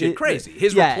batshit crazy.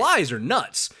 His replies are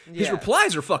nuts. His Yeah.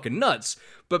 replies are fucking nuts.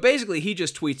 But basically, he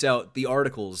just tweets out the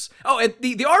articles. Oh, and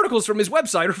the articles from his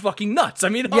website are fucking nuts. I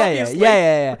mean, obviously.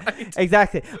 Yeah. Right?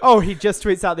 Exactly. Oh, he just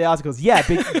tweets out the articles. Yeah,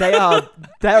 they are.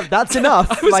 That's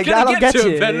enough. I was like gonna that'll get get to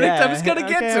it, you. Benedict. Yeah. I was gonna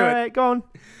get to all it. right, go on.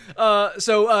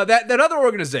 So that other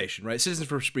organization, right, Citizens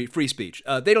for Free Speech,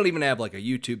 they don't even have like a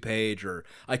YouTube page, or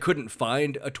I couldn't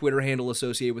find a Twitter handle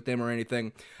associated with them or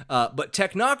anything. But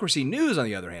Technocracy News, on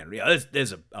the other hand,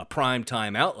 there's a prime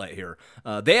time outlet here.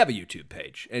 They have a YouTube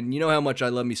page, and you know how much I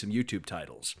love me some YouTube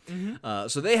titles. Mm-hmm.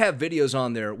 So they have videos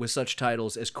on there with such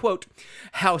titles as, quote,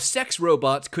 "How Sex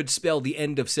Robots Could Spell the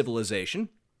End of Civilization,"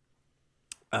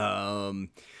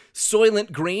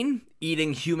 "Soylent Green,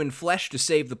 Eating Human Flesh to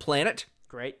Save the Planet,"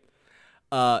 Great.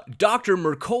 Dr.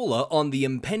 Mercola on the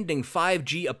impending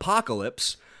 5G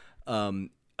apocalypse,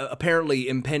 apparently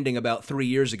impending about 3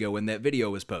 years ago when that video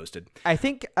was posted. I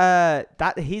think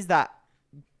that he's that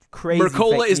crazy.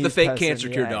 Mercola fake is the news fake person. cancer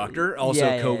cure doctor, also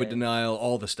Yeah, COVID denial,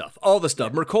 all the stuff.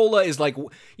 Mercola is like,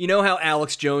 you know how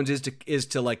Alex Jones is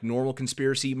to like normal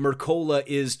conspiracy? Mercola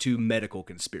is to medical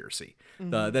conspiracy.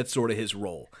 That's sort of his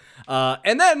role.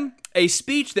 And then a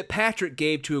speech that Patrick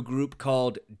gave to a group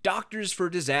called Doctors for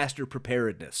Disaster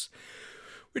Preparedness,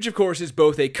 which of course is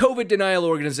both a COVID denial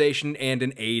organization and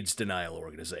an AIDS denial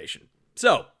organization.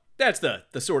 So that's the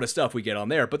sort of stuff we get on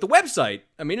there. But the website,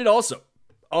 I mean, it also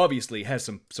obviously has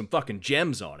some fucking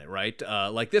gems on it, right?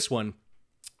 Like this one.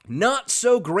 "Not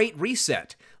so great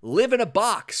reset. Live in a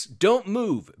box. Don't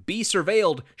move. Be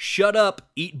surveilled. Shut up.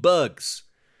 Eat bugs,"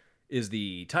 is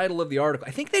the title of the article.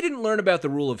 I think they didn't learn about the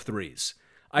rule of threes.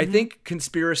 I think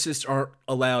conspiracists aren't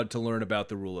allowed to learn about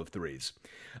the rule of threes.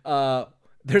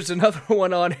 There's another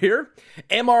one on here.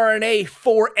 "mRNA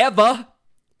forever,"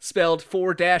 spelled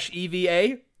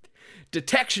 4-EVA.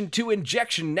 "Detection to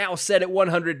injection now set at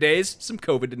 100 days. Some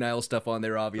COVID denial stuff on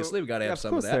there, obviously. We got to have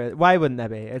some of that. There is. Why wouldn't there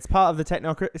be? It's part of the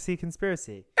Technocracy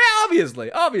conspiracy. Yeah,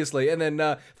 obviously. And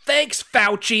then, "Thanks,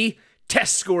 Fauci.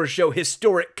 Test scores show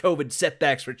historic COVID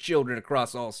setbacks for children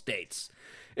across all states."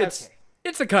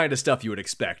 It's the kind of stuff you would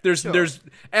expect. There's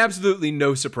absolutely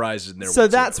no surprises in there. So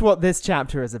whatsoever. that's what this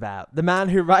chapter is about. The man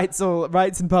who writes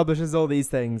and publishes all these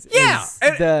things is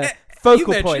and the you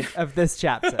focal mentioned- point of this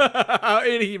chapter.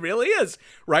 And he really is,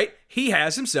 right? He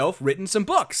has himself written some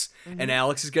books, and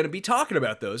Alex is going to be talking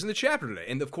about those in the chapter today.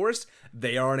 And of course,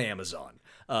 they are on Amazon.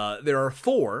 There are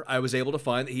 4 I was able to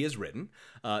find that he has written.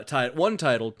 One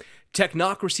titled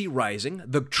 "Technocracy Rising: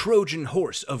 The Trojan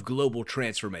Horse of Global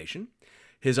Transformation."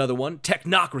 His other one,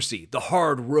 "Technocracy: The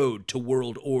Hard Road to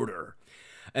World Order."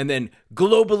 And then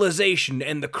 "Globalization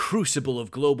and the Crucible of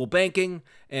Global Banking."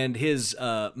 And his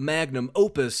magnum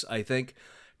opus, I think,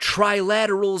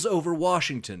 "Trilaterals Over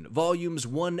Washington, Volumes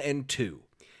 1 and 2.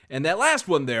 And that last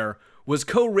one there was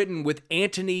co-written with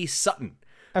Anthony Sutton,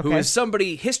 who is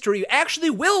somebody history actually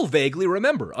will vaguely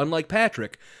remember, unlike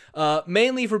Patrick,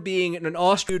 mainly for being an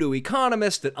Austrian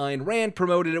economist that Ayn Rand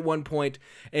promoted at one point,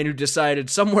 and who decided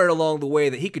somewhere along the way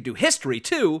that he could do history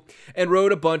too, and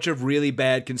wrote a bunch of really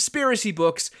bad conspiracy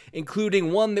books,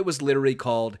 including one that was literally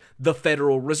called The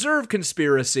Federal Reserve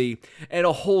Conspiracy, and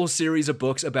a whole series of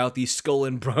books about the Skull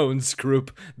and Bones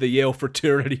group, the Yale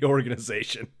Fraternity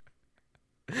Organization.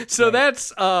 So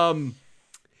that's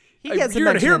He gets a you're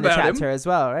gonna mention hear in the about him. chapter as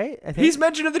well, right? I think. He's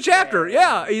mentioned in the chapter.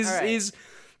 Yeah, All right. he's.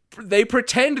 They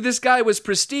pretend this guy was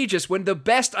prestigious when the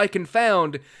best I can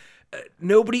found,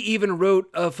 nobody even wrote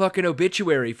a fucking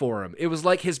obituary for him. It was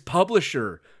like his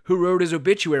publisher who wrote his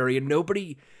obituary, and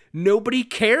nobody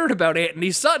cared about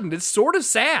Anthony Sutton. It's sort of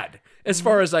sad, as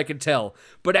far as I can tell.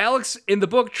 But Alex in the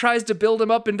book tries to build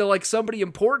him up into like somebody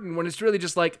important when it's really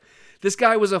just like, this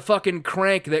guy was a fucking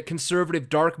crank that conservative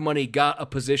dark money got a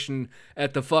position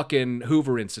at the fucking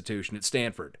Hoover Institution at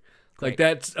Stanford. Like,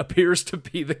 that appears to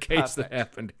be the case that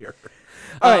happened here.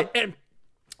 All right. And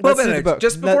Well, Let's see the Benedict, book.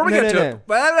 just before we No, get no, to no. it,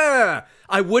 no.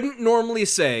 I wouldn't normally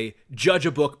say judge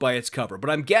a book by its cover, but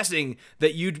I'm guessing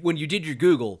that when you did your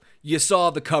Google, you saw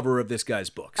the cover of this guy's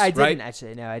books. I right? didn't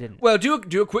actually. No, I didn't. Well,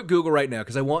 do a quick Google right now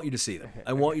because I want you to see them.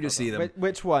 I want you to see them.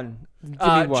 Which one? Give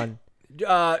me one.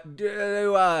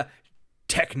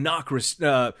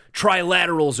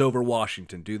 Trilaterals over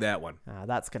Washington. Do that one.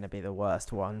 That's going to be the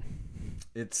worst one.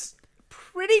 It's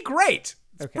pretty great.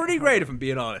 It's Okay, pretty great if I'm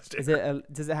being honest. Does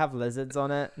it have lizards on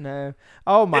it? No.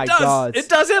 Oh my It does. god. It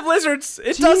does have lizards.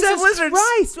 It does have Jesus lizards.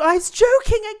 Christ, I was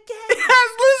joking again. It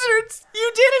has lizards.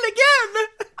 You did it again.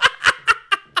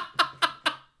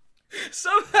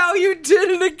 Somehow you did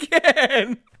it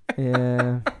again.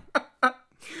 Yeah.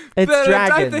 It's But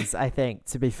dragons, I think,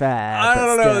 to be fair. I but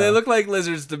don't know. still. They look like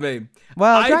lizards to me.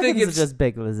 Well, I think dragons it's are just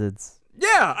big lizards.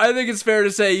 Yeah, I think it's fair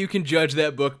to say you can judge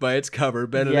that book by its cover,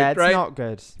 Benedict, Yeah, it's right? not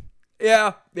good.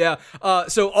 Yeah.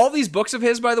 So all these books of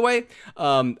his, by the way,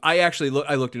 I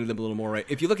looked into them a little more. Right,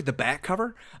 if you look at the back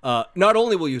cover, not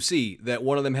only will you see that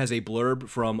one of them has a blurb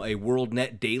from a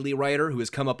WorldNet daily writer who has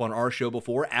come up on our show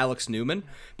before, Alex Newman,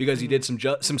 because he did some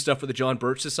stuff for the John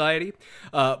Birch Society,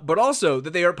 but also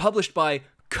that they are published by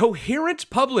Coherent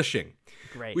Publishing,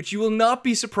 Great. which you will not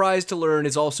be surprised to learn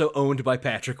is also owned by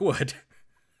Patrick Wood.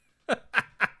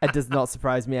 It does not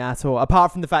surprise me at all.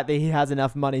 Apart from the fact that he has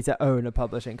enough money to own a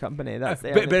publishing company. That's the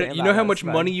only But thing you about know how that much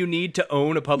surprise money me. you need to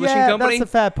own a publishing Yeah, company? that's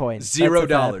a fair point.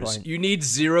 $0. You need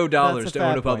 $0 That's a to fair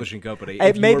own a point. publishing company. It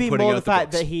if you may are be putting more out the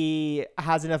fact books. that he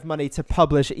has enough money to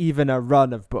publish even a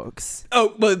run of books.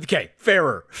 Oh, well, okay,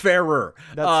 fairer.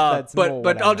 That's but more but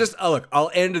what I I'll meant. just look.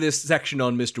 I'll end this section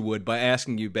on Mr. Wood by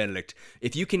asking you, Benedict,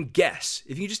 if you can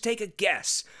just take a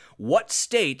guess what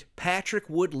state Patrick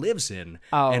Wood lives in,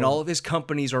 and all of his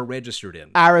companies are registered in.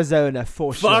 Arizona,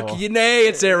 for sure. Fuck you, nay,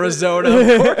 it's Arizona.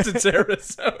 Of course, it's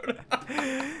Arizona.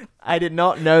 I did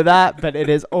not know that, but it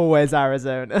is always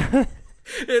Arizona.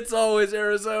 It's always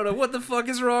Arizona. What the fuck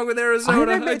is wrong with I Arizona?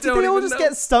 don't know. I Did don't they all even just know.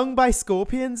 get stung by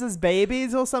scorpions as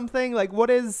babies or something? Like, what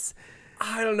is...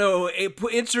 I don't know.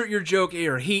 Insert your joke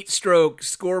here. Heat stroke,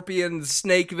 scorpion,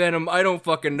 snake venom. I don't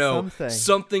fucking know.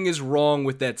 Something is wrong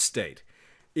with that state.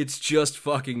 It's just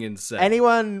fucking insane.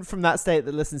 Anyone from that state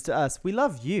that listens to us, we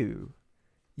love you.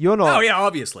 You're not... Oh, yeah,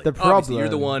 obviously. The problem. Obviously, you're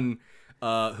the one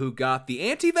who got the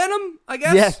anti-venom, I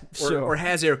guess? Yeah, sure. Or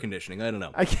has air conditioning. I don't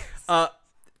know. I guess.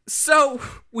 So,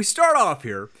 we start off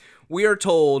here. We are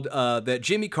told that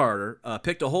Jimmy Carter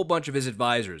picked a whole bunch of his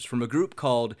advisors from a group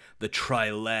called the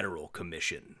Trilateral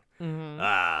Commission.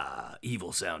 Mm-hmm.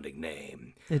 Evil-sounding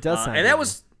name. It does sound and that evil.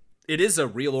 was... It is a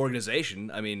real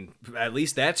organization. I mean, at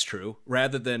least that's true,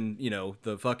 rather than,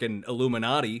 the fucking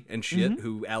Illuminati and shit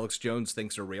who Alex Jones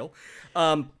thinks are real.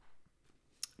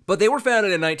 But they were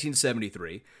founded in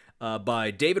 1973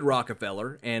 by David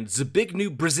Rockefeller and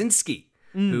Zbigniew Brzezinski,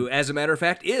 who, as a matter of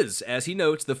fact, is, as he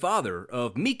notes, the father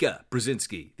of Mika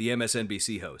Brzezinski, the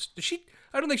MSNBC host.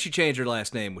 I don't think she changed her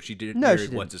last name when she did No, married she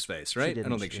didn't. What's-His-Face, right? I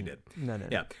don't think she did. No.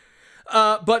 Yeah.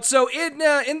 But so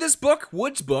in this book,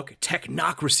 Wood's book,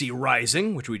 Technocracy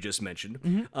Rising, which we just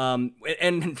mentioned,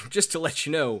 and just to let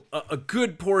you know, a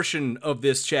good portion of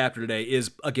this chapter today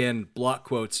is, again, block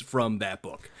quotes from that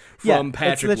book, from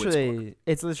Patrick Wood's book.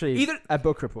 It's literally a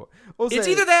book report. Also, It's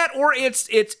either that or it's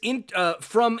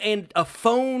from a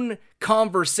phone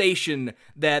conversation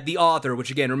that the author,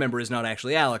 which again, remember, is not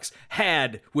actually Alex,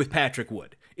 had with Patrick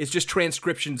Wood. It's just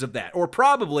transcriptions of that, or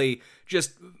probably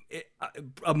just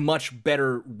a much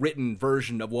better written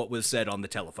version of what was said on the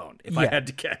telephone, if I had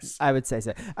to guess. I would say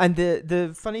so. And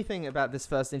the funny thing about this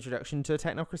first introduction to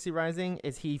Technocracy Rising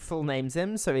is he full names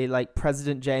him, so he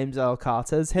President James Earl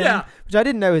Carter's him, which I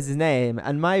didn't know was his name,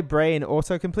 and my brain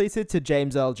auto-completed to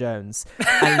James Earl Jones,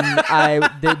 and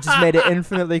they just made it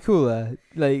infinitely cooler.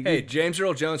 Hey, James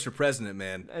Earl Jones for president,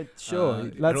 man. Sure, I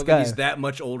let's don't go. think he's that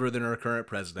much older than our current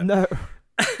president. No.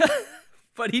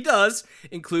 But he does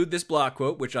include this block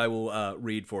quote, which I will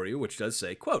read for you, which does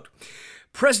say, quote,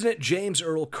 President James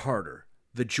Earl Carter,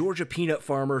 the Georgia peanut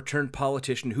farmer turned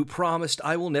politician who promised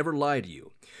I will never lie to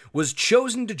you, was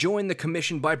chosen to join the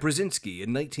commission by Brzezinski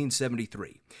in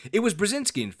 1973. It was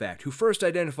Brzezinski, in fact, who first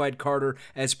identified Carter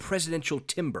as presidential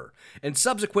timber and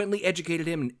subsequently educated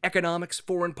him in economics,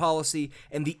 foreign policy,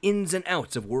 and the ins and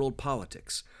outs of world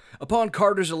politics. Upon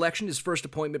Carter's election, his first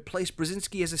appointment placed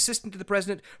Brzezinski as assistant to the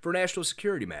president for national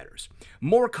security matters.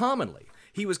 More commonly,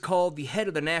 he was called the head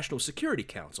of the National Security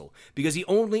Council because he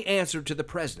only answered to the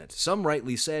president. Some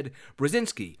rightly said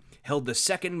Brzezinski held the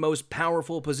second most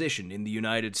powerful position in the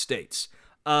United States.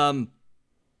 And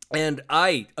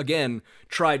I, again,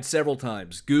 tried several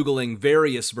times, Googling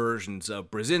various versions of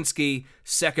Brzezinski,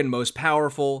 second most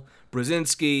powerful,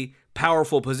 Brzezinski,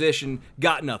 powerful position,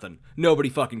 got nothing. Nobody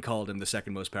fucking called him the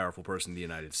second most powerful person in the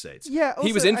United States. Yeah,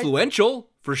 he was also, influential,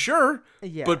 for sure.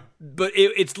 Yeah. But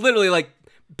it's literally like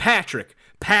Patrick.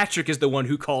 Patrick is the one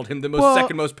who called him the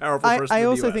second most powerful person in the US. I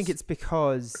also think it's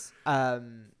because...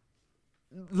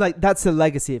 like that's the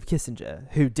legacy of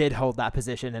Kissinger, who did hold that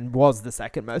position and was the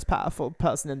second most powerful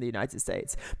person in the United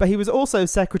States. But he was also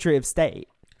Secretary of State.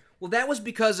 Well, that was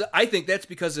because, I think that's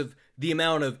because of the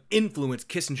amount of influence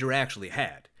Kissinger actually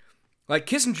had. Like,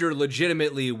 Kissinger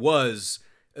legitimately was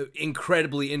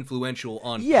incredibly influential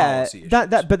on policy issues.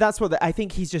 But that's what I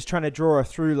think he's just trying to draw a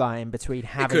through line between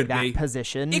having that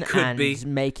position and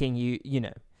making you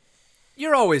know.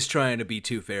 You're always trying to be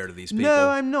too fair to these people. No,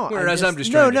 I'm not. Whereas I'm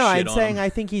just trying to shit I'm on saying him. I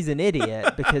think he's an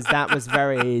idiot because that was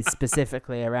very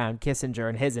specifically around Kissinger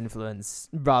and his influence,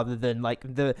 rather than like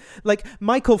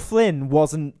Michael Flynn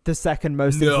wasn't the second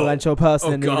most influential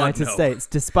person in the United States,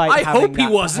 despite I having hope he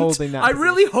wasn't. holding that. I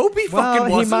really hope he fucking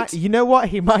wasn't. He might. You know what?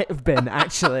 He might have been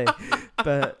actually,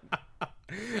 but.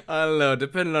 I don't know.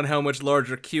 Depending on how much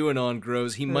larger QAnon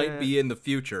grows, he might be in the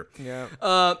future. Yeah.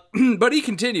 But he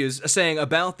continues saying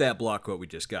about that block quote we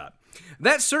just got.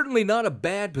 That's certainly not a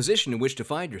bad position in which to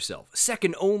find yourself,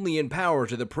 second only in power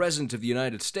to the President of the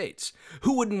United States.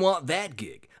 Who wouldn't want that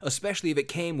gig, especially if it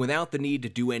came without the need to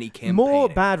do any campaigning? More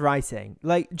bad writing.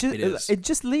 Like,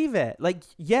 just leave it. Like,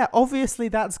 yeah, obviously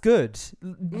that's good.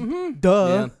 Mm-hmm. Duh.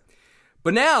 Yeah.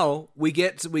 But now we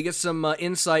get some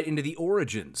insight into the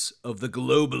origins of the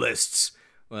globalists,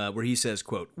 where he says,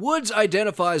 quote, Woods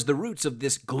identifies the roots of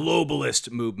this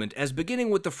globalist movement as beginning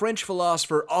with the French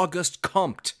philosopher Auguste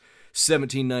Comte,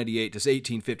 1798 to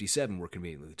 1857, we're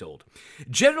conveniently told.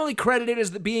 Generally credited as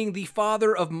being the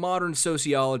father of modern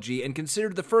sociology and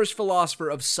considered the first philosopher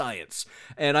of science.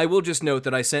 And I will just note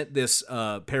that I sent this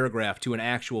paragraph to an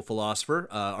actual philosopher,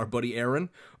 our buddy Aaron,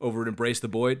 over at Embrace the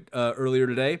Void earlier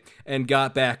today, and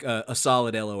got back a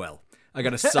solid LOL. I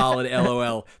got a solid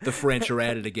LOL. The French are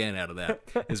at it again out of that,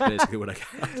 is basically what I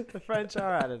got. The French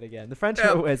are at it again. The French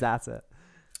are always at it.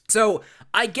 So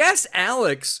I guess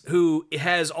Alex, who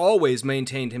has always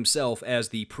maintained himself as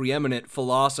the preeminent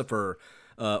philosopher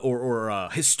or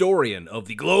historian of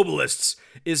the globalists,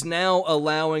 is now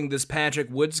allowing this Patrick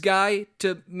Woods guy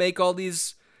to make all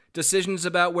these decisions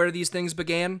about where these things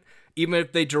began, even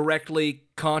if they directly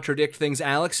contradict things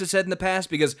Alex has said in the past,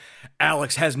 because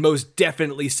Alex has most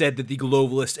definitely said that the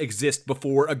globalists exist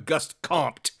before Auguste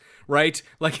Comte, right?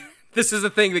 Like... This is a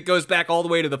thing that goes back all the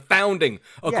way to the founding,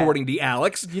 according to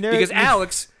Alex. Because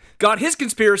Alex got his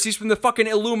conspiracies from the fucking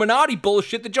Illuminati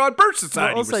bullshit that John Birch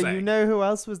Society was saying. Also, you know who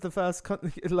else was the first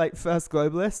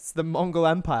globalists? The Mongol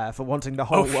Empire, for wanting the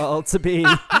whole world to be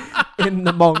in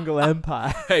the Mongol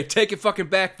Empire. Hey, take it fucking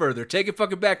back further. Take it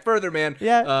fucking back further, man.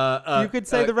 Yeah, you could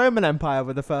say the Roman Empire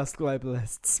were the first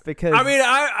globalists, because... I mean,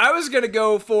 I was going to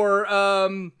go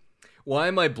for... Why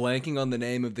am I blanking on the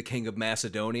name of the king of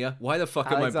Macedonia? Why the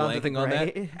fuck am I blanking on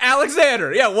that?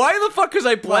 Alexander! Yeah, why the fuck was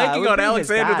I blanking on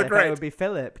Alexander the Great? It would be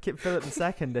Philip II,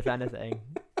 if anything.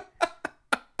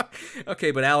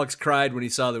 Okay, but Alex cried when he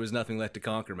saw there was nothing left to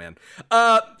conquer, man.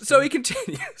 So he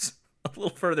continues a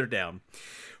little further down.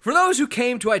 For those who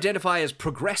came to identify as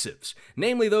progressives,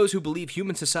 namely those who believe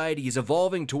human society is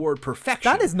evolving toward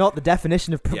perfection... That is not the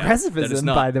definition of progressivism,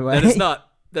 by the way. That is not.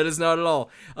 That is not at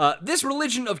all. This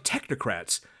religion of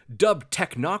technocrats, dubbed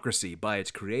technocracy by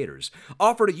its creators,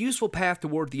 offered a useful path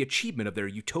toward the achievement of their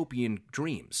utopian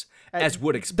dreams, as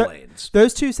Wood explains.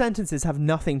 Those two sentences have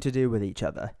nothing to do with each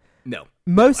other. No.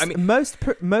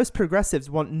 Most progressives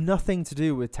want nothing to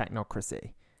do with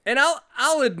technocracy. And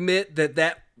I'll admit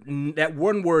that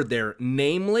one word there,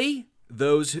 namely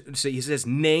those. So he says,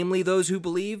 namely those who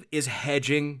believe, is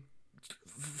hedging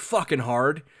fucking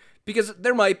hard. Because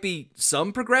there might be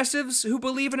some progressives who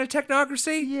believe in a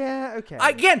technocracy. Yeah, okay.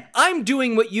 Again, I'm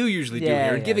doing what you usually do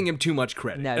here and giving him too much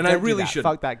credit. No, and I really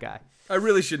shouldn't. Fuck that guy. I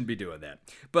really shouldn't be doing that.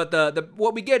 But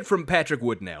what we get from Patrick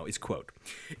Wood now is, quote,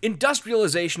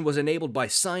 Industrialization was enabled by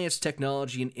science,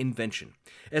 technology, and invention.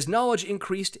 As knowledge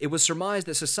increased, it was surmised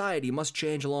that society must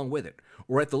change along with it,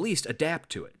 or at the least adapt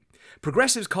to it.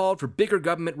 Progressives called for bigger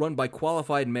government run by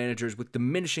qualified managers with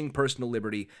diminishing personal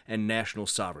liberty and national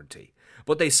sovereignty.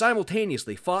 But they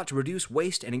simultaneously fought to reduce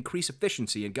waste and increase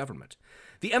efficiency in government.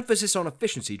 The emphasis on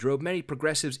efficiency drove many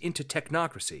progressives into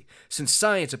technocracy, since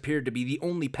science appeared to be the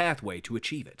only pathway to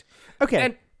achieve it.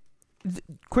 Okay,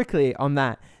 quickly on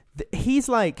that. He's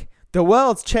like, the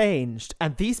world's changed,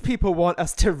 and these people want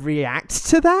us to react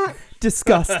to that?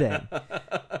 Disgusting.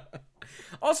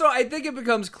 Also, I think it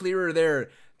becomes clearer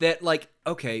there that, like,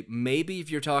 okay, maybe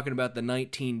if you're talking about the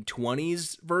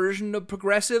 1920s version of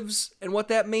progressives and what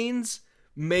that means,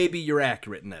 maybe you're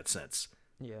accurate in that sense.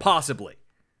 Yeah. Possibly.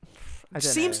 I don't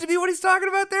Seems know. to be what he's talking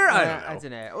about there. I don't know. I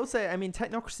don't know. Also, I mean,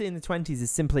 technocracy in the 20s is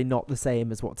simply not the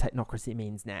same as what technocracy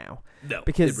means now. No,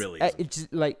 Because it really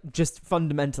isn't. it just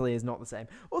fundamentally is not the same.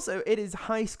 Also, it is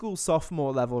high school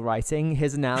sophomore level writing.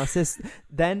 His analysis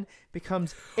then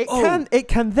becomes it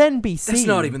can then be seen. That's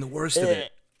not even the worst of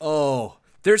it. Oh,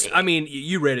 I mean,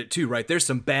 you read it too, right? There's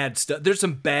some bad stuff. There's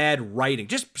some bad writing,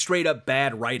 just straight up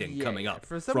bad writing coming up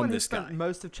For someone from who this spent guy.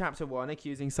 most of chapter 1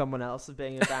 accusing someone else of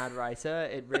being a bad writer,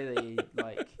 it really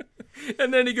like.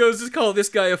 And then he goes to call this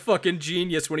guy a fucking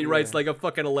genius when he writes like a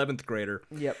fucking 11th grader.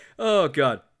 Yep. Oh,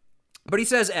 God. But he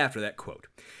says after that, quote,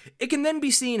 "It can then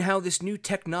be seen how this new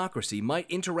technocracy might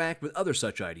interact with other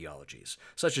such ideologies,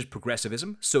 such as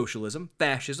progressivism, socialism,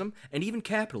 fascism, and even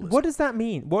capitalism." What does that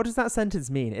mean? What does that sentence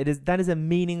mean? That is a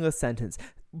meaningless sentence.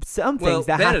 Some Well, things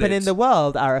that happen in the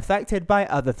world are affected by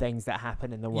other things that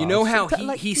happen in the world. You know how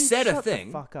Shut- he dude, said a shut the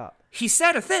thing. fuck up. He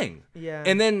said a thing. Yeah.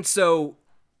 And then so,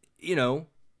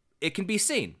 it can be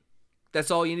seen. That's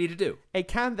all you need to do. It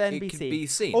can then It be can seen. be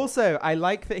seen. Also, I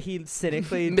like that he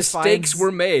cynically Mistakes defines...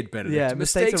 were made, Benedict. Yeah,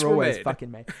 mistakes are were always made.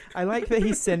 fucking made. I like that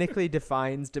he cynically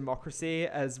defines democracy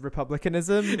as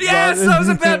republicanism. Yes, rather I was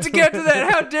than- about to get to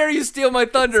that. How dare you steal my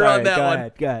thunder Sorry, on that go one?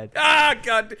 ahead, go ahead. Ah,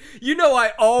 God. You know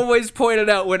I always point it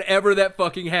out whenever that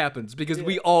fucking happens because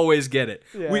we always get it.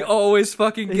 Yeah. We always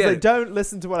fucking He's get like, it. don't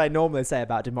listen to what I normally say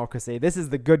about democracy. This is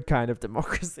the good kind of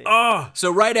democracy.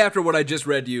 So right after what I just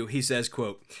read to you, he says,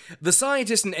 quote, "The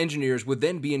scientists and engineers would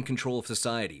then be in control of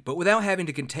society, but without having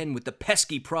to contend with the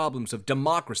pesky problems of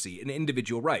democracy and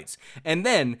individual rights." And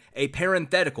then a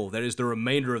parenthetical that is the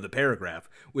remainder of the paragraph,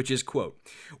 which is, quote,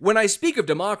 "When I speak of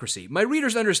democracy, my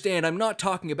readers understand I'm not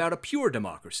talking about a pure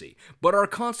democracy, but our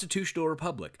constitutional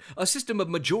republic, a system of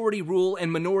majority rule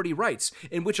and minority rights,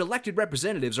 in which elected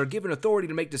representatives are given authority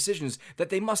to make decisions that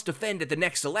they must defend at the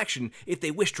next election if they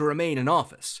wish to remain in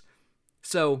office."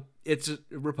 So, it's a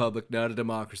republic, not a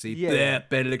democracy. Yeah. Bleh,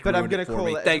 Benedict But I'm ruined it gonna for call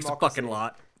me. it a Thanks a democracy fucking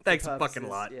lot. Thanks a fucking Purposes.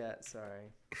 lot. Yeah,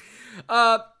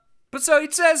 sorry. But so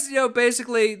it says,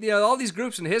 basically, all these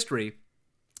groups in history,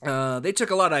 they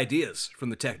took a lot of ideas from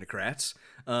the technocrats,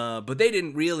 but they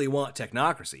didn't really want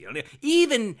technocracy.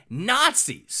 Even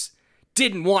Nazis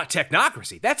didn't want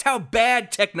technocracy. That's how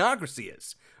bad technocracy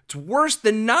is. It's worse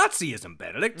than Nazism,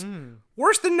 Benedict.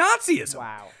 Worse than Nazism.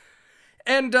 Wow.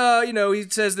 And, he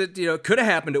says that, it could have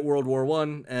happened at World War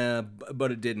I,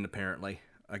 but it didn't, apparently,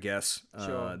 I guess.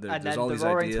 Sure. There's And then all the these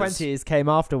Roaring ideas. Twenties came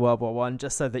after World War One,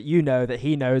 just so that you know that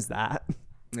he knows that.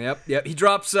 Yep. He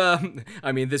drops,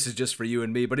 this is just for you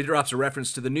and me, but he drops a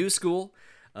reference to the New School,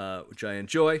 which I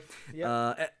enjoy.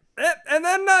 Yep. And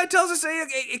then it tells us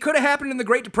it could have happened in the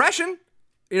Great Depression,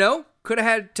 could have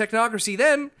had technocracy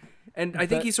then. And I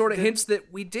think But he sort of hints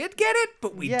that we did get it,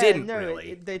 but we yeah, didn't no,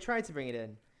 really. they tried to bring it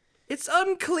in. It's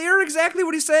unclear exactly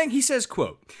what he's saying. He says,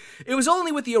 quote, "It was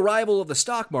only with the arrival of the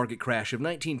stock market crash of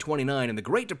 1929 and the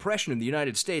Great Depression in the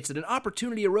United States that an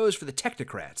opportunity arose for the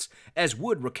technocrats, as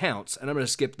Wood recounts," and I'm going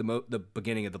to skip the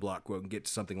beginning of the block quote and get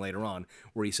to something later on,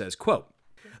 where he says, quote,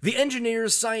 "The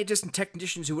engineers, scientists, and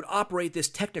technicians who would operate this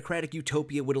technocratic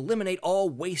utopia would eliminate all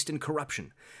waste and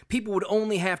corruption. People would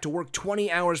only have to work 20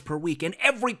 hours per week, and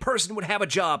every person would have a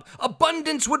job.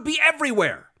 Abundance would be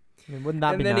everywhere." I mean, wouldn't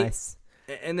that be nice?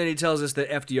 And then he tells us that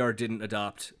FDR didn't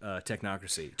adopt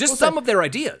technocracy. Just Also, some of their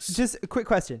ideas. Just a quick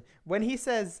question. When he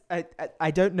says,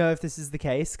 I don't know if this is the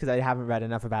case because I haven't read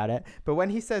enough about it, but when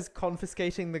he says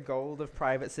confiscating the gold of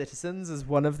private citizens as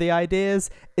one of the ideas,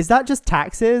 is that just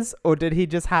taxes or did he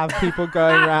just have people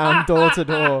going around door to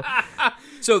door?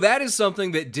 So that is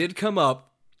something that did come up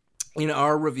in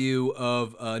our review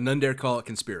of None Dare Call It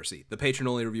Conspiracy, the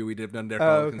patron-only review we did of None Dare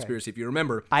Call It Conspiracy, if you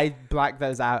remember. I blacked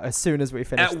those out as soon as we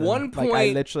finished At them. one point... I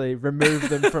literally removed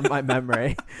them from my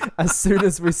memory as soon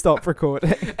as we stopped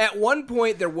recording. At one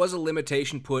point, there was a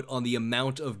limitation put on the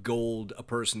amount of gold a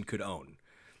person could own.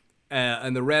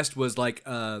 And the rest was like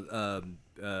bought.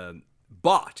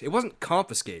 It wasn't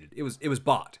confiscated. It was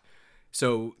bought.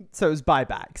 So it was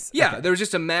buybacks. Yeah, Okay. there was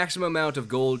just a maximum amount of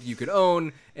gold you could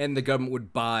own, and the government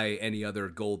would buy any other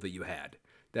gold that you had.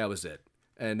 That was it,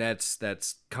 and that's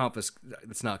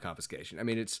It's not confiscation. I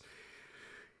mean, it's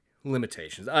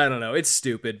limitations. I don't know. It's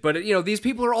stupid, but these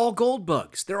people are all gold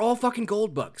bugs. They're all fucking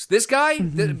gold bugs. This guy,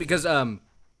 because Wood,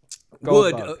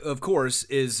 bug. of course,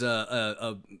 is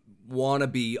a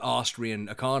wannabe Austrian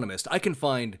economist. I can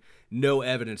find no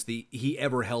evidence that he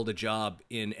ever held a job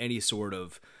in any sort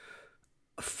of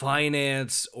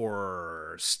finance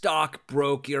or stock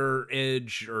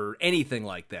brokerage or anything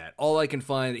like that. All I can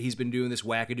find that he's been doing this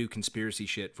wackadoo conspiracy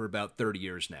shit for about 30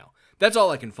 years now. That's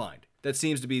all I can find. That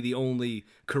seems to be the only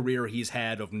career he's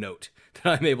had of note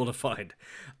that I'm able to find.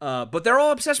 But they're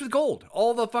all obsessed with gold.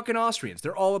 All the fucking Austrians,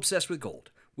 they're all obsessed with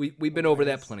gold. We've been over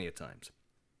that plenty of times.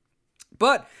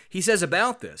 But he says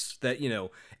about this that,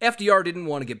 FDR didn't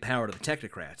want to give power to the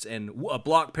technocrats, and a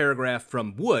block paragraph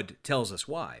from Wood tells us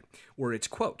why, where it's,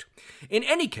 quote, "In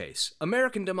any case,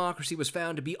 American democracy was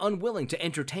found to be unwilling to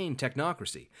entertain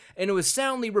technocracy, and it was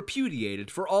soundly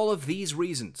repudiated for all of these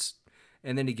reasons."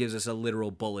 And then he gives us a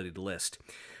literal bulleted list.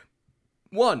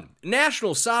 1.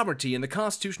 National sovereignty and the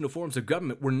constitutional forms of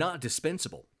government were not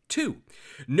dispensable. 2.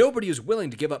 Nobody was willing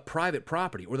to give up private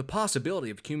property or the possibility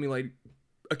of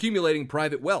accumulating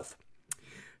private wealth.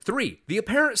 3. The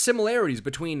apparent similarities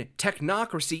between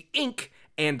technocracy, Inc.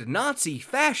 and Nazi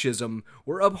fascism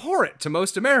were abhorrent to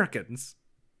most Americans.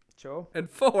 Sure. And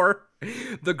 4,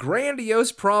 the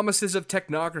grandiose promises of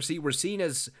technocracy were seen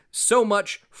as so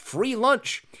much free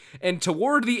lunch. And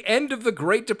toward the end of the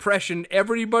Great Depression,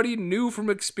 everybody knew from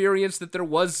experience that there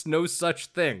was no such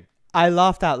thing. I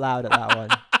laughed out loud at that one.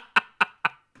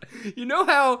 You know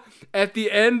how at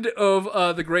the end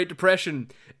of the Great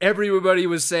Depression, everybody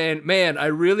was saying, man, I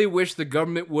really wish the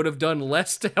government would have done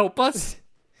less to help us?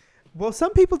 Well,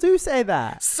 some people do say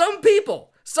that. Some people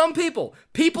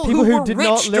who were did rich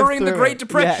not live during the through Great it.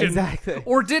 Depression, Yeah, exactly.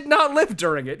 or did not live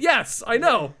during it. Yes, I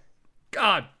know.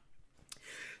 God.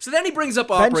 So then he brings up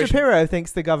Ben Operation... Shapiro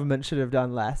thinks the government should have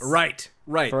done less. Right.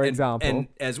 For example. And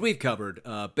as we've covered,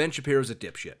 Ben Shapiro's a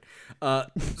dipshit.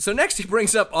 So next he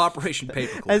brings up Operation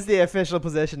Paperclip. As the official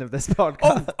position of this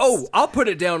podcast. I'll put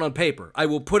it down on paper. I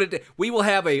will put it... We will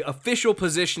have a official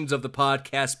positions of the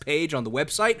podcast page on the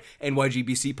website,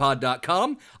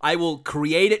 NYGBCpod.com. I will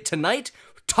create it tonight.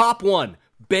 Top 1,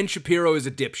 Ben Shapiro is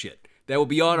a dipshit. That will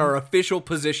be on our official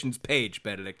positions page,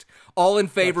 Benedict. All in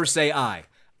favor say aye.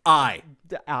 Aye.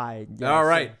 Aye. Yes, All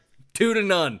right.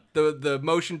 2-0. The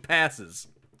motion passes.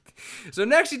 So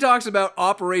next he talks about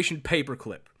Operation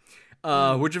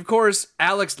Paperclip, which of course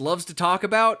Alex loves to talk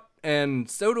about, and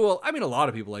so do a lot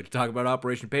of people like to talk about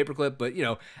Operation Paperclip, but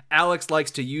Alex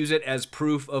likes to use it as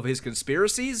proof of his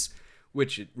conspiracies,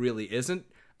 which it really isn't.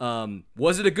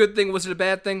 Was it a good thing? Was it a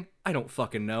bad thing? I don't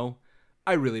fucking know.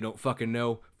 I really don't fucking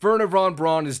know. Werner von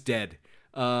Braun is dead.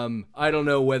 I don't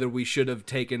know whether we should have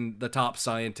taken the top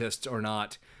scientists or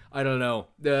not. I don't know.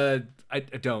 I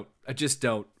don't. I just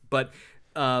don't. But,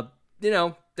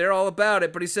 they're all about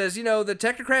it. But he says, the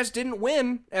technocrats didn't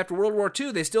win after World War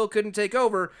II. They still couldn't take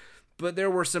over. But there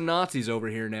were some Nazis over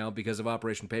here now because of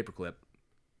Operation Paperclip,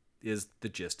 is the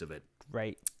gist of it.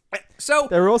 Right. So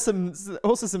there are also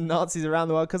some Nazis around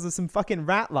the world because of some fucking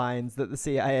rat lines that the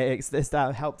CIA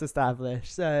helped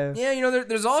establish. So yeah,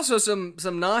 there's also some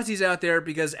Nazis out there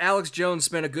because Alex Jones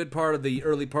spent a good part of the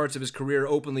early parts of his career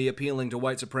openly appealing to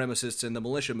white supremacists and the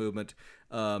militia movement,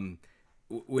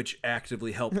 which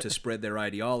actively helped to spread their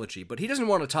ideology. But he doesn't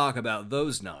want to talk about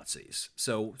those Nazis.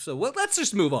 So let's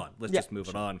just move on. Let's just move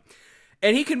it on.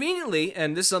 And he conveniently,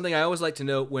 and this is something I always like to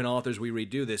note when authors we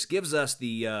read do this, gives us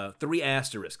the 3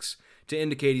 asterisks to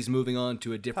indicate he's moving on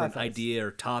to a different idea or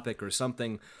topic or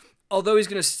something. Although he's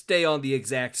going to stay on the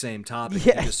exact same topic.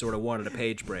 He just sort of wanted a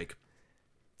page break.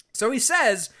 So he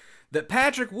says that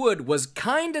Patrick Wood was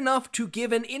kind enough to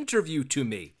give an interview to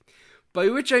me. By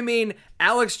which I mean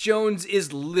Alex Jones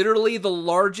is literally the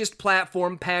largest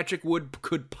platform Patrick Wood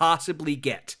could possibly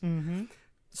get. Mm-hmm.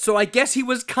 So I guess he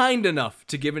was kind enough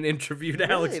to give an interview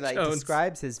to Alex Jones. He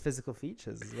describes his physical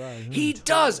features as well. He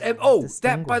does. And,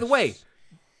 that, by the way,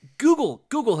 Google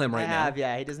him right now.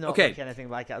 Yeah, he does not look anything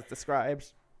like as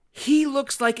described. He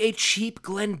looks like a cheap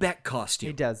Glenn Beck costume.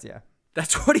 He does, yeah.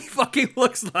 That's what he fucking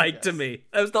looks like to me.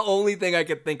 That was the only thing I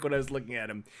could think when I was looking at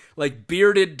him. Like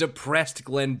bearded, depressed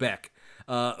Glenn Beck,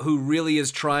 who really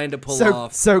is trying to pull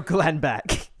off... So Glenn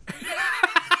Beck.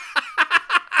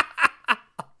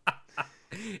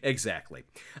 Exactly.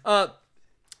 But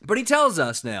he tells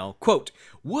us now, quote,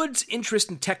 Wood's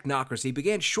interest in technocracy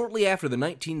began shortly after the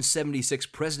 1976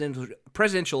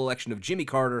 presidential election of Jimmy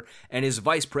Carter and his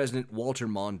vice president, Walter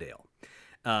Mondale.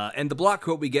 And the block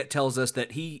quote we get tells us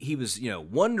that he was,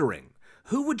 wondering,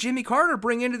 who would Jimmy Carter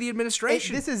bring into the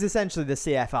administration? This is essentially the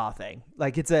CFR thing.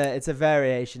 Like, it's a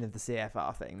variation of the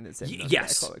CFR thing. That's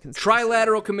yes.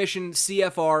 Trilateral Commission,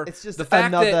 CFR. It's just the fact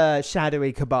another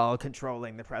shadowy cabal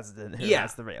controlling the president who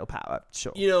has the real power.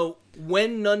 Sure.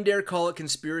 When None Dare Call It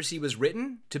Conspiracy was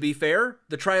written, to be fair,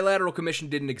 the Trilateral Commission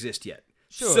didn't exist yet.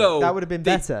 Sure, so that would have been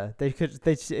better.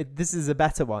 This is a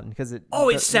better one because it.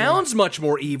 It sounds much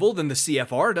more evil than the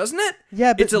CFR, doesn't it?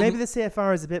 Yeah, but maybe the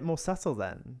CFR is a bit more subtle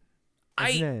then.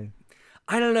 I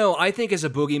don't know. I think as a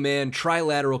boogeyman,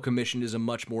 Trilateral Commission is a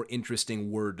much more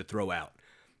interesting word to throw out.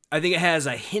 I think it has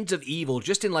a hint of evil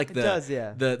just in like It does,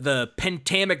 yeah. the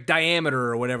pentamic diameter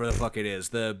or whatever the fuck it is.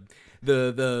 The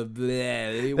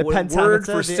pentameter, word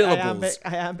for the syllables.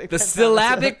 iambic the pentameter.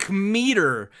 syllabic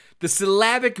meter. The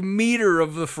syllabic meter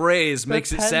of the phrase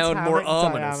makes it sound more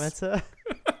Pentamic ominous. diameter.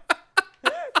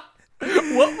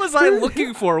 What was I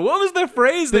looking for? What was the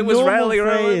phrase that was rattling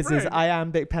around my phrase brain? is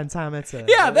iambic pentameter.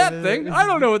 Yeah, that thing. I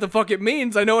don't know what the fuck it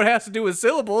means. I know it has to do with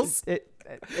syllables.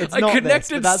 It's I not connected this,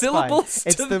 but that's syllables fine.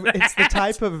 It's to the that.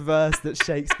 type of verse that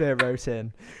Shakespeare wrote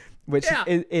in, which Yeah.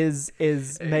 is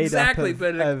made Exactly, up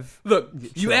but of look,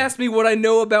 you sure. asked me what I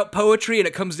know about poetry, and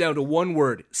it comes down to one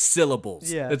word: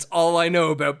 syllables. Yeah. That's all I know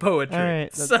about poetry. All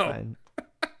right, that's so, fine.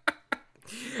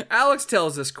 Alex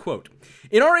tells us, quote,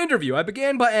 "In our interview, I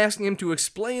began by asking him to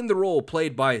explain the role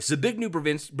played by Zbigniew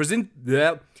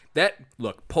Brzezinski."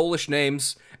 Look, Polish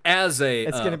names as a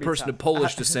It's gonna be person tough. of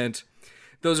Polish descent.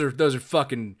 Those are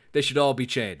fucking. They should all be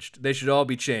changed. They should all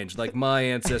be changed, like my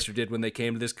ancestor did when they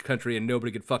came to this country and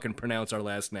nobody could fucking pronounce our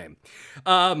last name.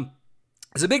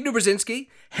 Zbigniew Brzezinski,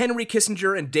 Henry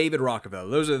Kissinger, and David Rockefeller.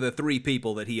 Those are the three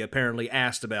people that he apparently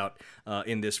asked about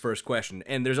in this first question.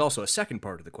 And there's also a second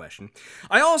part of the question.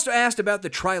 I also asked about the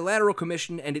Trilateral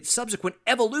Commission and its subsequent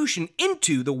evolution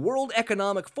into the World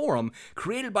Economic Forum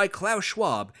created by Klaus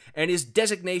Schwab and his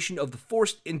designation of the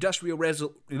Forced Industrial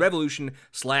Revolution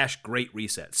 / Great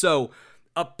Reset. So,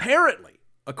 apparently,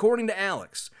 according to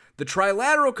Alex, the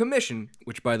Trilateral Commission,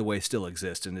 which by the way still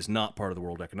exists and is not part of the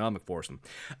World Economic Forum,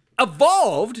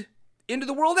 evolved into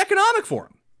the World Economic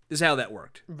Forum, is how that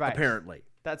worked, Right. apparently.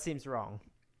 That seems wrong.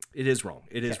 It is wrong.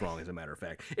 It is wrong, as a matter of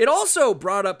fact. It also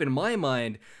brought up in my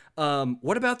mind,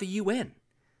 what about the UN?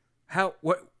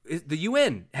 The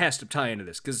UN has to tie into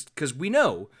this, because we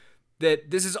know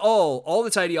that this is all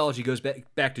this ideology goes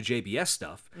back to JBS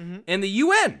stuff, and the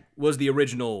UN was the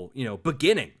original,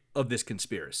 beginning of this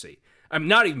conspiracy. I'm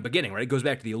not even beginning, right? It goes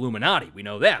back to the Illuminati. We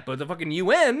know that. But the fucking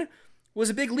UN was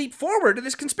a big leap forward to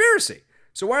this conspiracy.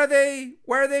 So why are they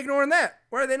ignoring that?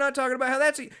 Why are they not talking about how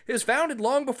it was founded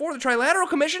long before the Trilateral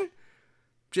Commission?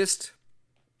 Just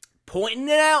pointing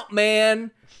it out,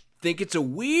 man. Think it's a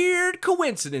weird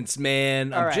coincidence,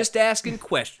 man. I'm right. just asking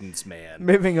questions, man.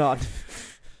 Moving on.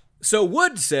 So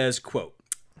Wood says, quote,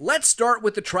 "Let's start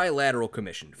with the Trilateral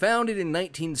Commission, founded in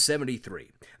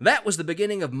 1973. That was the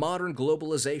beginning of modern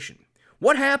globalization.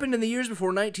 What happened in the years before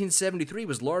 1973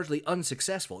 was largely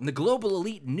unsuccessful, and the global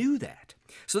elite knew that.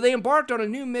 So they embarked on a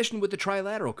new mission with the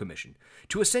Trilateral Commission,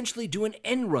 to essentially do an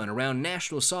end run around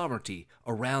national sovereignty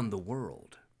around the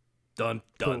world." Dun,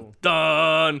 dun, Cool.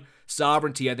 dun.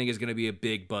 Sovereignty, I think, is going to be a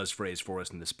big buzz phrase for us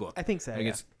in this book. I think so, I think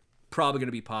yeah. it's probably going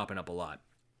to be popping up a lot.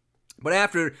 But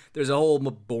after there's a whole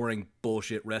boring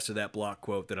bullshit rest of that block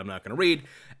quote that I'm not going to read,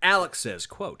 Alex says,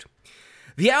 quote,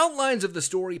 "The outlines of the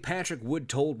story Patrick Wood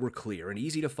told were clear and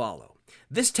easy to follow.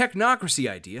 This technocracy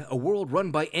idea, a world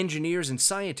run by engineers and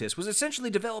scientists, was essentially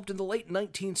developed in the late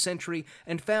 19th century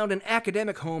and found an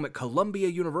academic home at Columbia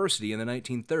University in the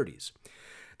 1930s.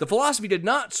 The philosophy did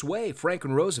not sway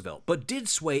Franklin Roosevelt, but did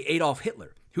sway Adolf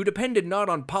Hitler, who depended not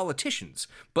on politicians,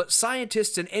 but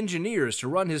scientists and engineers to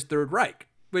run his Third Reich,"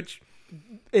 which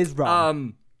Is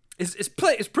wrong. is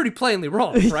pretty plainly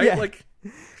wrong, right? Yeah. Like,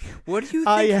 what do you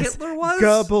think Yes. Hitler was?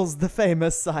 Goebbels, the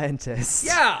famous scientist.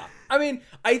 Yeah. I mean,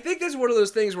 I think this is one of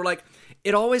those things where, like,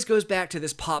 it always goes back to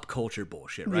this pop culture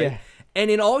bullshit, right? Yeah. And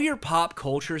in all your pop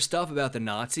culture stuff about the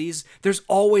Nazis, there's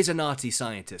always a Nazi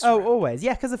scientist. Oh, around. always.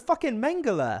 Yeah, because of fucking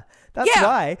Mengele. That's Yeah.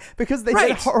 why. Because they Right.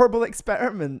 did horrible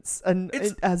experiments and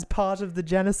It's- as part of the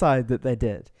genocide that they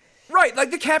did. Right,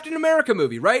 like the Captain America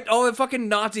movie, right? All the fucking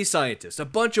Nazi scientists, a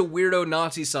bunch of weirdo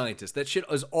Nazi scientists. That shit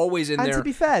is always in And there. to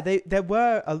be fair, they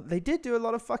did do a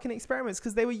lot of fucking experiments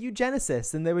because they were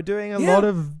eugenicists and they were doing a Yeah. lot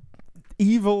of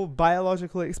evil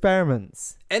biological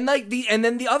experiments. And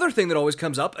then the other thing that always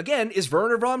comes up again is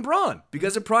Werner von Braun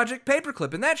because of Project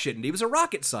Paperclip and that shit, and he was a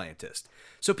rocket scientist.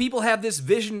 So people have this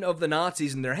vision of the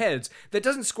Nazis in their heads that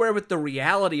doesn't square with the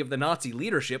reality of the Nazi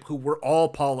leadership, who were all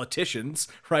politicians,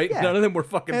 right? Yeah. None of them were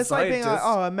fucking And it's like scientists. being like,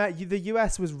 oh, I met you, the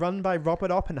US was run by Robert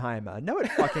Oppenheimer. No,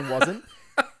 it fucking wasn't.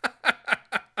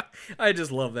 I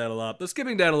just love that a lot. But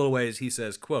skipping down a little ways, he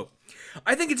says, quote,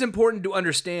 "I think it's important to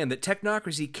understand that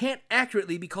technocracy can't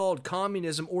accurately be called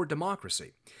communism or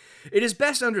democracy. It is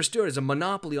best understood as a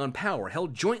monopoly on power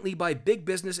held jointly by big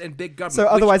business and big government." So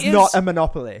which otherwise is- not a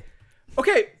monopoly.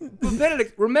 Okay, but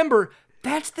Benedict, remember,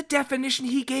 that's the definition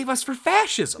he gave us for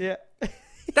fascism. Yeah.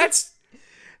 That is...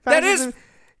 Fascism,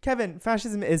 Kevin,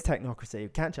 fascism is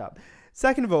technocracy. Catch up.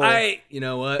 Second of all, You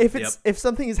know what? if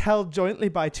something is held jointly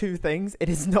by two things, it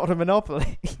is not a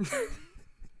monopoly.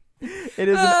 It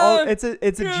is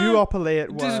it's a duopoly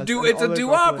at worst. It's a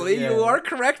duopoly. Yeah. You are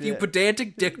correct, you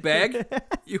pedantic dickbag.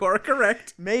 You are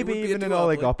correct. Maybe even an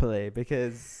oligopoly,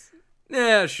 because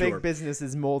sure. big business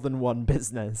is more than one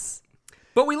business.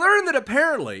 But we learned that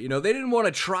apparently, they didn't want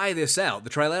to try this out, the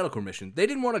Trilateral Commission. They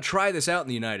didn't want to try this out in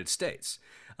the United States.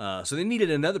 So they needed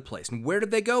another place. And where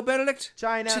did they go, Benedict?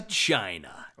 China. To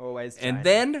China. Always China. And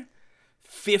then,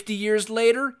 50 years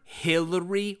later,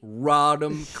 Hillary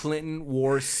Rodham Clinton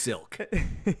wore silk.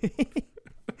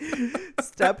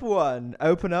 Step 1,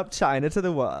 open up China to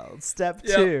the world. Step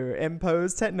 2,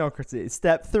 impose technocracy.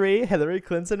 Step 3, Hillary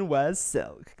Clinton wears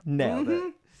silk. Nailed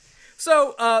it.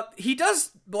 So he does,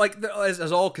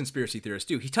 as all conspiracy theorists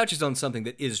do, he touches on something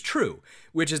that is true,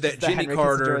 which is that Jimmy Henry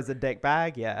Carter Kissinger is a dick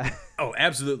bag, yeah. Oh,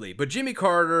 absolutely. But Jimmy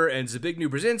Carter and Zbigniew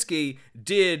Brzezinski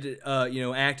did,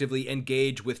 actively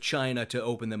engage with China to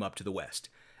open them up to the West.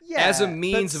 Yeah, as a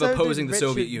means of opposing the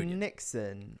Soviet Union.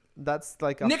 Nixon. That's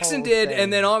like a Nixon whole did, thing.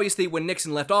 and then obviously when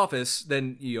Nixon left office,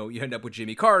 then you end up with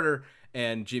Jimmy Carter,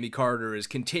 and Jimmy Carter is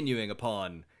continuing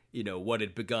upon what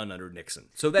had begun under Nixon.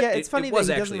 So that it's funny it was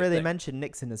that he actually doesn't really mention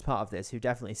Nixon as part of this, who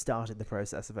definitely started the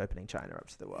process of opening China up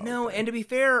to the world. No, and to be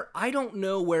fair, I don't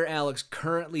know where Alex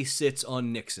currently sits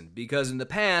on Nixon, because in the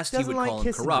past he would call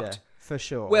him Kissinger, corrupt. for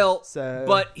sure. Well, so...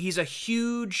 but he's a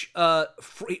huge,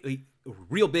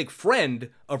 real big friend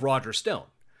of Roger Stone,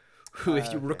 who,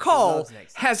 if you recall,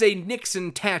 has a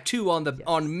Nixon tattoo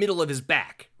on middle of his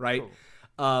back, right?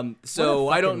 Cool. So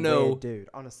I don't know. Weird dude,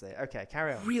 honestly. Okay,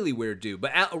 carry on. Really weird dude.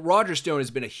 But Roger Stone has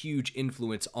been a huge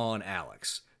influence on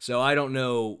Alex. So I don't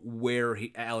know where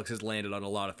Alex has landed on a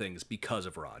lot of things because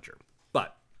of Roger.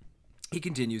 But he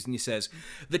continues and he says,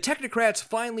 the technocrats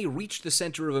finally reached the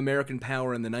center of American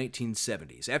power in the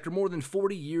 1970s after more than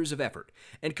 40 years of effort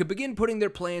and could begin putting their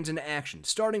plans into action,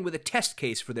 starting with a test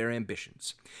case for their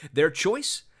ambitions. Their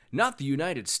choice? Not the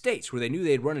United States, where they knew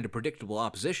they'd run into predictable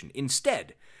opposition.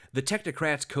 Instead, the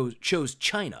technocrats chose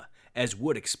China, as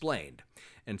Wood explained.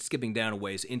 And skipping down a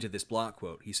ways into this block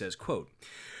quote, he says, quote,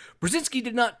 Brzezinski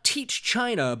did not teach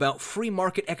China about free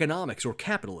market economics or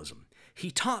capitalism.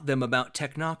 He taught them about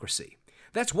technocracy.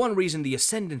 That's one reason the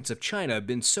ascendance of China have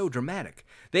been so dramatic.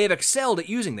 They have excelled at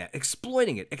using that,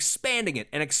 exploiting it, expanding it,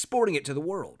 and exporting it to the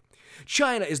world.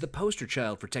 China is the poster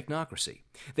child for technocracy.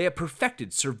 They have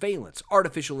perfected surveillance,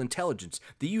 artificial intelligence,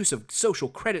 the use of social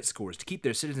credit scores to keep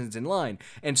their citizens in line,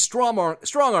 and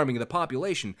strong-arming the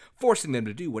population, forcing them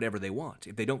to do whatever they want.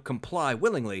 If they don't comply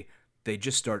willingly, they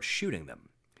just start shooting them.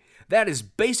 That is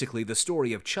basically the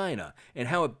story of China and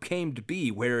how it came to be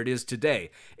where it is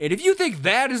today. And if you think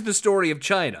that is the story of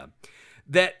China,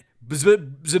 that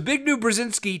Zbigniew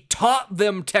Brzezinski taught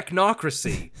them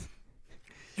technocracy...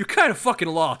 You're kind of fucking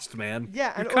lost, man.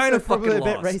 Yeah, and you're kind also of fucking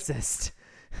probably a bit lost. racist.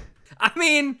 I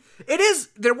mean, it is.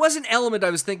 There was an element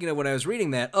I was thinking of when I was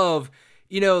reading that of,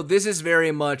 this is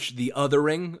very much the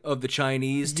othering of the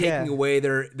Chinese, taking away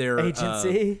their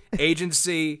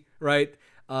agency, right?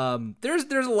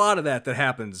 There's a lot of that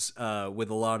happens with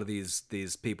a lot of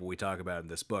these people we talk about in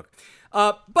this book.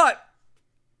 But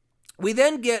we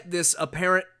then get this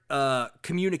apparent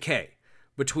communique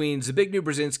between Zbigniew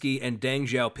Brzezinski and Deng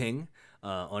Xiaoping.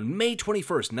 On May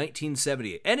 21st,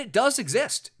 1978. And it does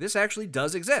exist. This actually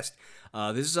does exist.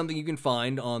 This is something you can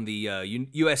find on the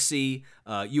USC,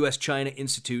 US-China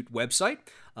Institute website.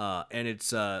 And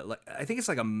it's, I think it's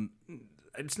like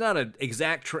it's not an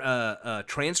exact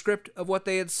transcript of what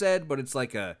they had said, but it's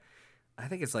like I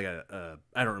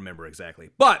don't remember exactly.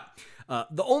 But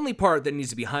the only part that needs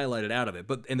to be highlighted out of it,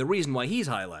 and the reason why he's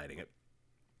highlighting it,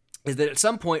 is that at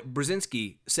some point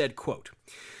Brzezinski said, quote,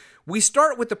 we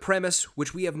start with the premise,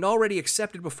 which we have already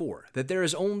accepted before, that there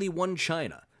is only one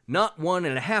China, not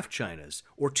 1.5 Chinas,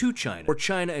 or 2 China, or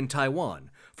China and Taiwan.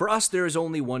 For us, there is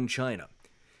only one China.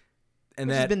 And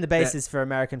Which has been the basis for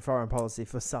American foreign policy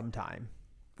for some time.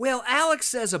 Well, Alex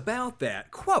says about that,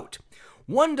 quote,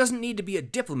 one doesn't need to be a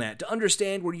diplomat to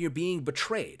understand when you're being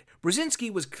betrayed.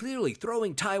 Brzezinski was clearly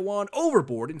throwing Taiwan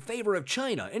overboard in favor of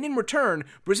China, and in return,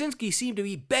 Brzezinski seemed to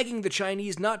be begging the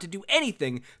Chinese not to do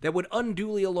anything that would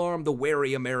unduly alarm the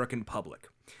wary American public.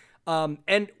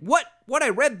 And what I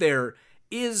read there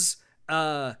is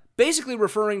basically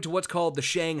referring to what's called the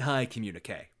Shanghai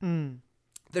Communique.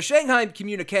 The Shanghai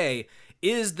Communique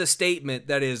is the statement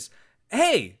that is,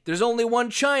 hey, there's only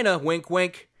one China, wink,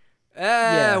 wink.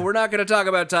 We're not going to talk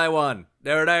about Taiwan.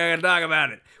 We're not going to talk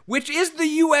about it. Which is the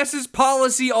U.S.'s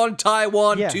policy on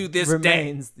Taiwan to this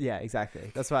day. Yeah,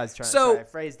 exactly. That's what I was trying to say. I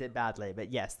phrased it badly,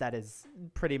 but yes, that is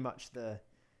pretty much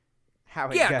how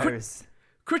it goes.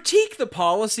 critique the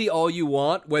policy all you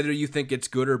want, whether you think it's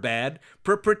good or bad.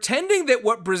 Pretending that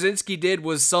what Brzezinski did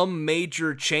was some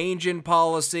major change in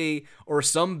policy or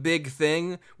some big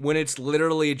thing when it's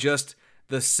literally just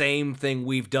the same thing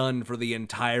we've done for the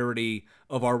entirety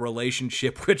of our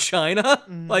relationship with China.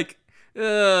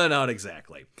 Not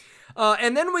exactly.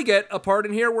 And then we get a part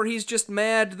in here where he's just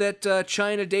mad that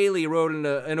China Daily wrote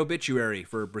an obituary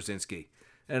for Brzezinski.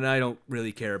 And I don't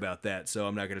really care about that, so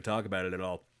I'm not going to talk about it at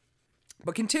all.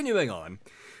 But continuing on,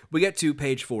 we get to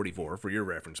page 44, for your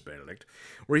reference, Benedict,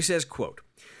 where he says, quote,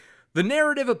 "The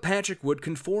narrative of Patrick Wood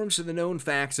conforms to the known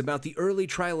facts about the early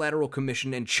Trilateral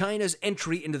Commission and China's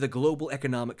entry into the global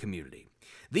economic community.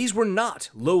 These were not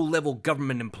low-level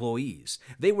government employees.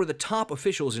 They were the top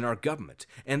officials in our government,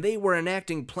 and they were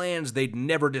enacting plans they'd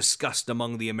never discussed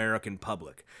among the American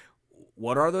public."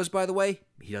 What are those, by the way?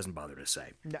 He doesn't bother to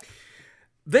say. No.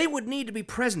 "They would need to be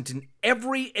present in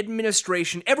every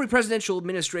administration, every presidential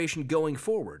administration going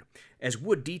forward, as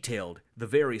Wood detailed the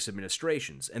various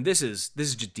administrations." And this is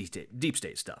just deep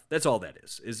state stuff. That's all that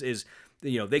is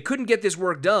they couldn't get this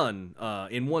work done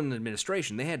in one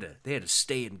administration. They had to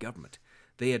stay in government.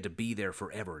 They had to be there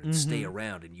forever and stay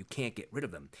around, and you can't get rid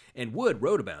of them. And Wood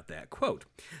wrote about that, quote,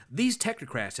 "These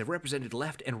technocrats have represented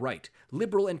left and right,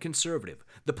 liberal and conservative.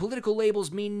 The political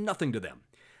labels mean nothing to them.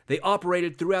 They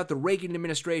operated throughout the Reagan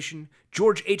administration.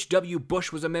 George H.W.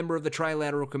 Bush was a member of the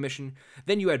Trilateral Commission.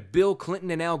 Then you had Bill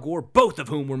Clinton and Al Gore, both of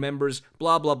whom were members,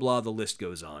 blah, blah, blah, the list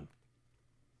goes on."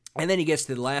 And then he gets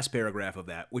to the last paragraph of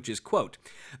that, which is, quote,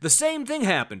 "The same thing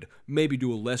happened, maybe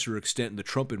to a lesser extent in the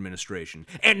Trump administration.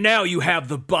 And now you have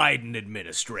the Biden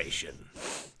administration."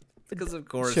 Because, of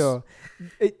course. Sure.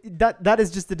 That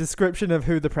is just a description of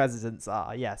who the presidents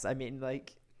are. Yes, I mean,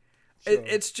 like... Sure.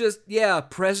 It's just,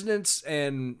 presidents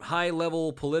and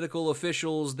high-level political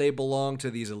officials, they belong to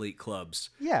these elite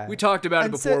clubs. Yeah. We talked about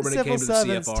it before when it came to the CFR. Civil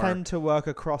servants tend to work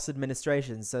across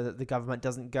administrations so that the government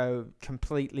doesn't go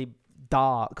completely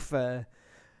dark for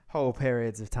whole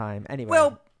periods of time. Anyway.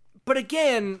 Well, but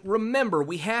again, remember,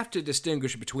 we have to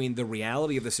distinguish between the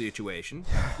reality of the situation,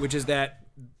 which is that,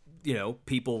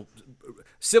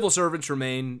 civil servants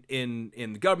remain in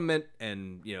the government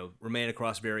and, remain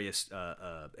across various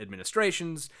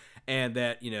administrations, and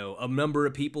that, a number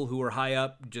of people who are high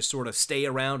up just sort of stay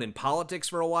around in politics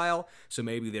for a while. So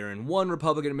maybe they're in one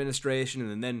Republican administration,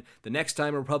 and then the next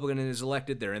time a Republican is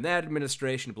elected, they're in that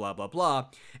administration, blah, blah, blah.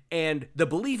 And the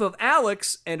belief of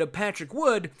Alex and of Patrick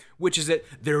Wood, which is that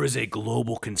there is a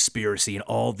global conspiracy and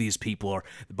all these people are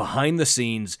behind the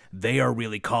scenes, they are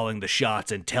really calling the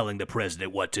shots and telling the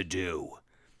president what to do.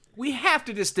 We have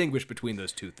to distinguish between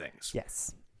those two things.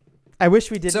 Yes. I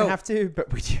wish we didn't have to,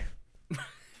 but we do.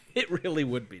 It really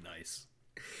would be nice.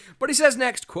 But he says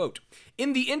next, quote,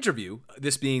 "In the interview,"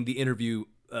 this being the interview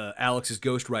Alex's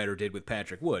ghostwriter did with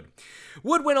Patrick Wood,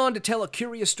 "Wood went on to tell a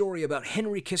curious story about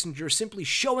Henry Kissinger simply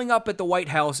showing up at the White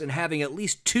House and having at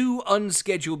least 2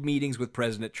 unscheduled meetings with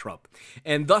President Trump.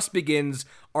 And thus begins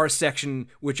our section,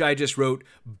 which I just wrote,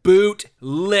 boot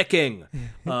licking,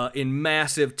 in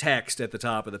massive text at the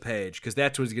top of the page, because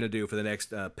that's what he's going to do for the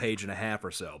next page and a half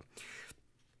or so.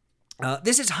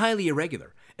 This is highly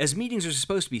irregular, as meetings are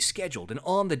supposed to be scheduled and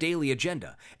on the daily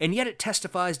agenda, and yet it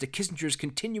testifies to Kissinger's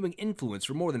continuing influence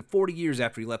for more than 40 years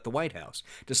after he left the White House,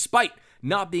 despite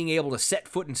not being able to set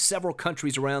foot in several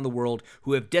countries around the world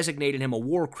who have designated him a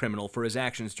war criminal for his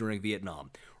actions during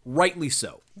Vietnam. Rightly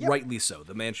so. Yep. Rightly so.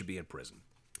 The man should be in prison.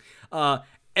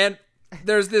 And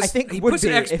there's this... I think he would puts be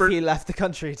an expert, if he left the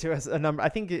country to a number... I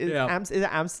think is it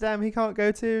Amsterdam he can't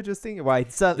go to? Just thinking... Why?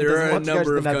 Certainly there doesn't are a want to go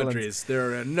number to of the Netherlands. countries. There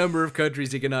are a number of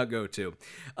countries he cannot go to.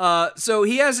 So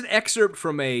he has an excerpt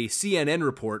from a CNN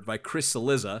report by Chris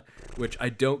Cillizza, which I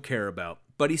don't care about.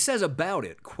 But he says about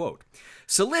it, quote,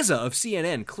 "Cillizza of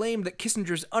CNN claimed that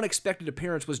Kissinger's unexpected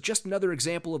appearance was just another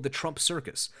example of the Trump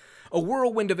circus. A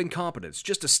whirlwind of incompetence,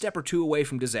 just a step or two away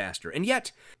from disaster. And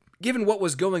yet, given what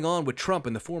was going on with Trump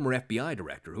and the former FBI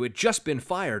director, who had just been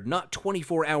fired not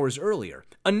 24 hours earlier,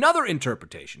 another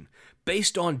interpretation,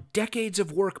 based on decades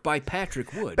of work by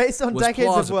Patrick Wood, based on was decades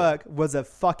plausible. of work, was a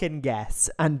fucking guess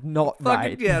and not Fucking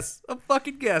right. guess. A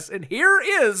fucking guess. And here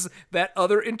is that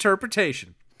other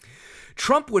interpretation.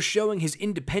 Trump was showing his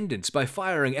independence by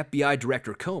firing FBI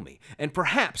Director Comey, and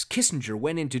perhaps Kissinger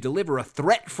went in to deliver a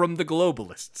threat from the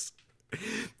globalists.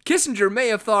 Kissinger may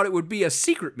have thought it would be a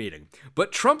secret meeting,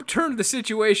 but Trump turned the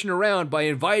situation around by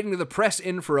inviting the press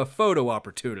in for a photo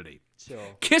opportunity.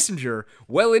 Sure. Kissinger,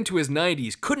 well into his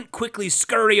 90s, couldn't quickly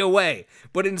scurry away,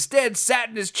 but instead sat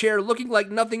in his chair looking like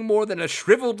nothing more than a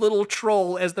shriveled little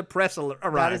troll as the press arrived.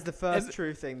 That is the first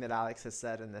true thing that Alex has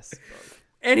said in this book.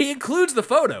 And he includes the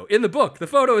photo in the book. The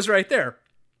photo is right there.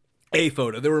 a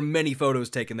photo. There were many photos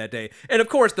taken that day. And of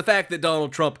course, the fact that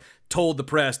Donald Trump told the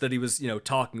press that he was,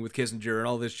 talking with Kissinger and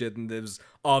all this shit, and it was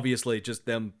obviously just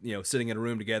them, sitting in a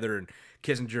room together, and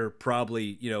Kissinger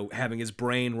probably, having his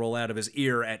brain roll out of his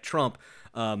ear at Trump.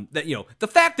 The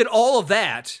fact that all of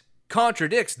that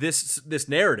contradicts this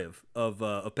narrative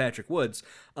of Patrick Wood's,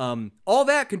 all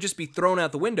that can just be thrown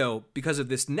out the window because of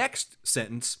this next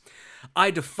sentence.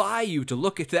 I defy you to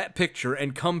look at that picture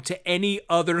and come to any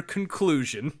other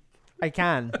conclusion. I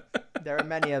can. There are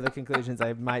many other conclusions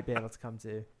I might be able to come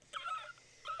to.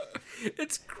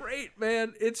 It's great,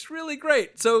 man. It's really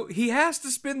great. So he has to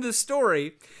spin this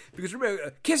story because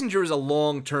remember, Kissinger is a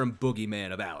long-term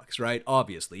boogeyman of Alex, right?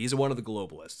 Obviously, he's one of the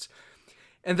globalists.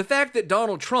 And the fact that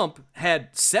Donald Trump had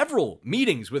several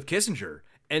meetings with Kissinger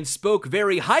and spoke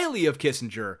very highly of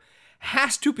Kissinger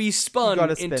has to be spun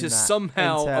into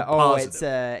somehow a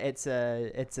positive. It's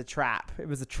a trap. It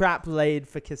was a trap laid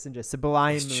for Kissinger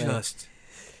sublimely.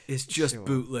 It's just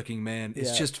bootlicking, man.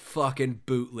 It's just fucking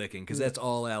bootlicking, because that's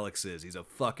all Alex is. He's a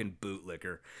fucking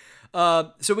bootlicker.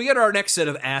 So we get our next set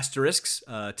of asterisks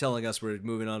telling us we're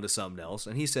moving on to something else.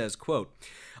 And he says, quote,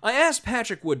 I asked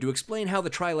Patrick Wood to explain how the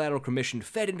Trilateral Commission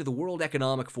fed into the World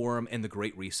Economic Forum and the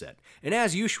Great Reset. And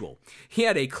as usual, he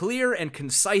had a clear and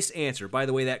concise answer. By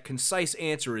the way, that concise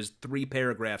answer is 3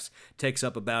 paragraphs, takes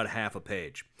up about half a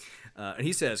page. And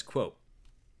he says, quote,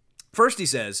 first he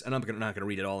says, and I'm not going to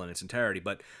read it all in its entirety,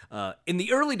 but in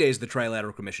the early days of the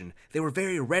Trilateral Commission, they were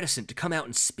very reticent to come out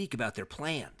and speak about their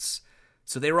plans.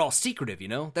 So they were all secretive,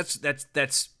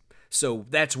 So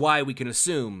that's why we can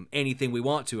assume anything we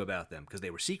want to about them, because they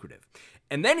were secretive.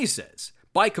 And then he says,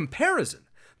 by comparison,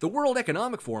 the World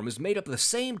Economic Forum is made up of the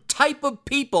same type of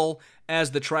people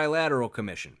as the Trilateral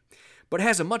Commission, but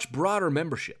has a much broader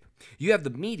membership. You have the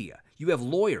media, you have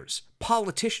lawyers,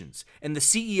 politicians, and the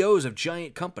CEOs of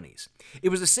giant companies. It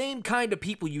was the same kind of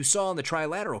people you saw in the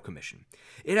Trilateral Commission.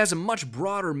 It has a much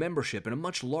broader membership and a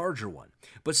much larger one,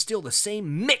 but still the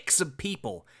same mix of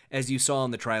people as you saw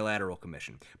in the Trilateral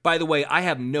Commission. By the way, I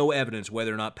have no evidence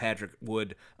whether or not Patrick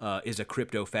Wood is a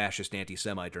crypto-fascist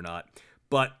anti-Semite or not,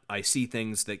 but I see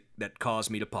things that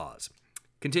cause me to pause.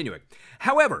 Continuing.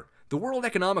 However, the World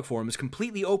Economic Forum is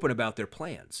completely open about their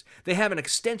plans. They have an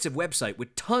extensive website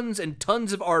with tons and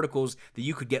tons of articles that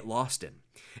you could get lost in.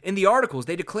 In the articles,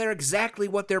 they declare exactly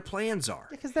what their plans are.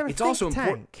 Because they're a think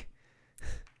tank.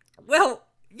 Well,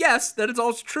 yes, that is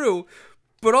also true.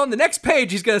 But on the next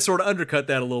page, he's going to sort of undercut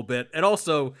that a little bit. And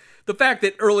also, the fact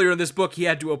that earlier in this book, he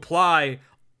had to apply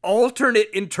alternate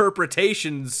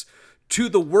interpretations to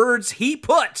the words he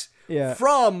put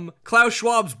from Klaus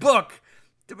Schwab's book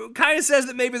kind of says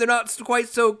that maybe they're not quite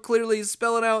so clearly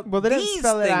spelling out. Well, they don't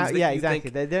spell it out. Yeah, exactly.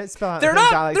 They don't spell out. They're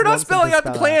not spelling out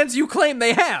the plans you claim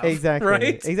they have. Exactly. Right.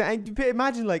 Exactly.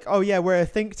 Imagine we're a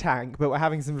think tank, but we're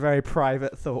having some very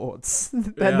private thoughts.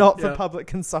 They're not for public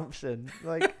consumption.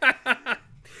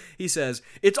 He says,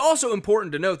 it's also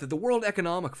important to note that the World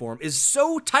Economic Forum is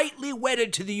so tightly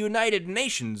wedded to the United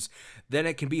Nations that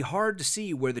it can be hard to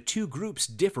see where the two groups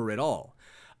differ at all.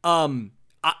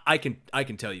 I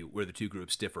can tell you where the two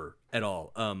groups differ at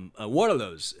all. One of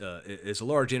those is a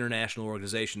large international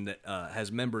organization that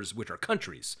has members which are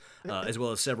countries, as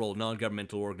well as several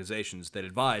non-governmental organizations that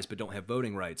advise but don't have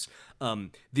voting rights.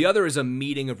 The other is a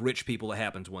meeting of rich people that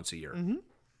happens once a year.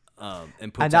 Mm-hmm.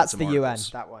 And that's the UN,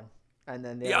 that one. And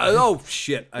then oh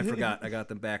shit, I forgot. I got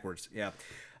them backwards. Yeah.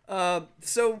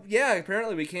 So yeah,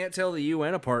 apparently we can't tell the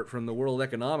UN apart from the World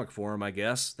Economic Forum, I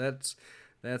guess. That's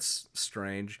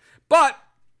strange. But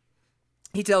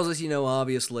he tells us,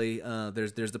 obviously,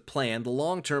 there's the plan, the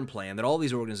long-term plan that all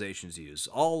these organizations use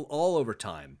all over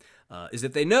time, is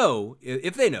that they know,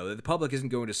 if they know that the public isn't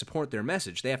going to support their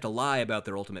message, they have to lie about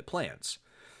their ultimate plans.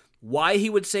 Why he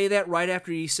would say that right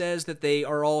after he says that they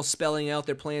are all spelling out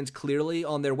their plans clearly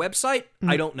on their website,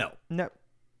 I don't know. No.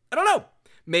 I don't know.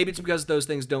 Maybe it's because those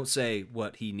things don't say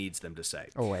what he needs them to say.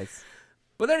 Always.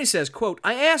 But then he says, quote,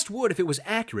 I asked Wood if it was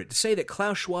accurate to say that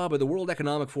Klaus Schwab or the World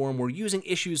Economic Forum were using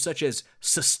issues such as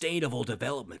sustainable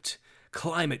development,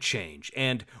 climate change,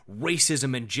 and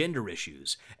racism and gender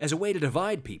issues as a way to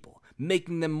divide people,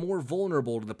 making them more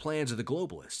vulnerable to the plans of the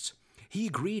globalists. He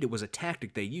agreed it was a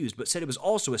tactic they used, but said it was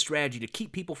also a strategy to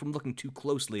keep people from looking too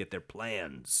closely at their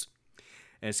plans.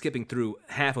 And skipping through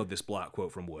half of this block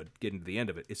quote from Wood, getting to the end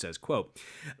of it, it says, quote,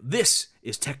 this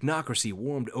is technocracy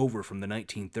warmed over from the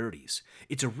 1930s.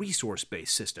 It's a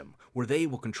resource-based system where they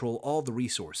will control all the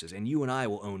resources and you and I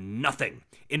will own nothing.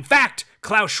 In fact,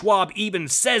 Klaus Schwab even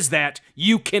says that.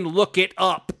 You can look it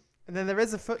up. And then there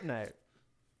is a footnote.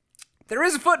 There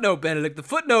is a footnote, Benedict. The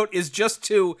footnote is just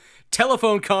to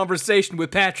telephone conversation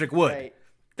with Patrick Wood. Right.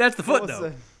 That's the footnote.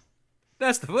 Awesome.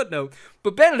 That's the footnote.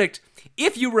 But Benedict,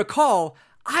 if you recall,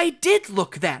 I did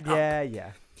look that up.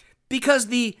 Yeah. Because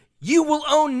the "you will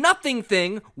own nothing"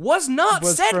 thing was not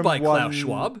said by Klaus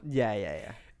Schwab.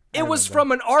 Yeah. It was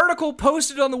from an article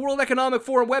posted on the World Economic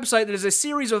Forum website that is a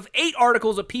series of 8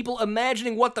 articles of people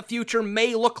imagining what the future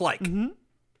may look like. Mm-hmm.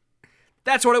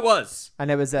 That's what it was.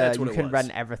 And it was you can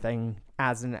rent everything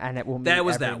and it will meet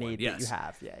every need that you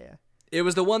have. Yeah. It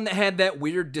was the one that had that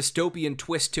weird dystopian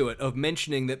twist to it of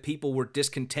mentioning that people were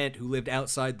discontent who lived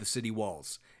outside the city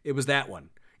walls. It was that one.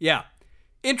 Yeah.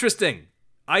 Interesting.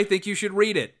 I think you should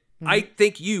read it. Mm-hmm. I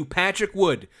think you, Patrick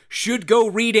Wood, should go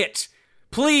read it.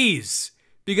 Please.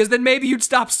 Because then maybe you'd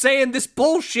stop saying this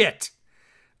bullshit.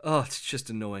 Oh, it's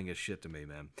just annoying as shit to me,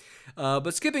 man.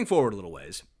 But skipping forward a little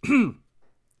ways.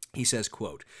 He says,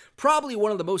 quote, "Probably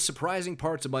one of the most surprising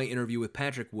parts of my interview with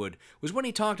Patrick Wood was when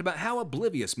he talked about how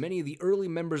oblivious many of the early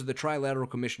members of the Trilateral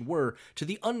Commission were to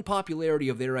the unpopularity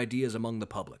of their ideas among the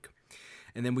public."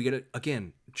 And then we get,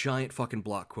 again, giant fucking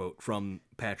block quote from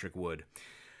Patrick Wood.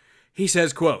 He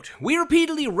says, quote, "We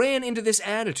repeatedly ran into this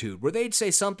attitude where they'd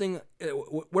say something,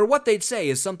 where what they'd say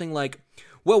is something like,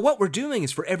 well, what we're doing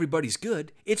is for everybody's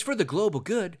good. It's for the global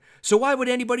good. So why would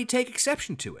anybody take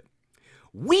exception to it?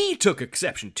 We took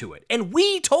exception to it, and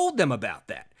we told them about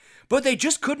that. But they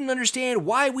just couldn't understand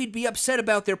why we'd be upset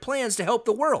about their plans to help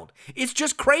the world. It's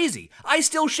just crazy. I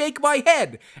still shake my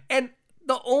head." And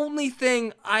the only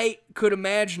thing I could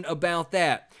imagine about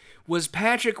that was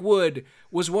Patrick Wood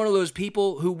was one of those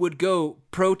people who would go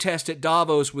protest at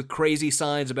Davos with crazy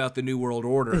signs about the New World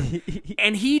Order.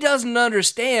 And he doesn't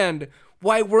understand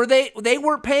why they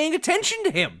weren't paying attention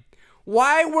to him.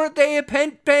 Why weren't they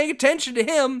paying attention to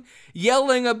him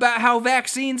yelling about how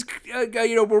vaccines,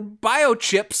 were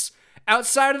biochips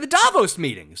outside of the Davos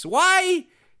meetings? Why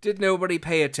did nobody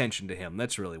pay attention to him?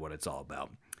 That's really what it's all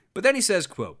about. But then he says,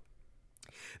 quote,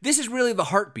 "This is really the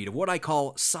heartbeat of what I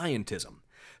call scientism.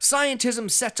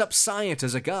 Scientism sets up science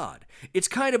as a god. It's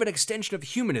kind of an extension of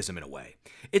humanism in a way.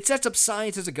 It sets up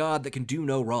science as a god that can do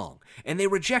no wrong, and they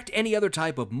reject any other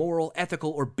type of moral, ethical,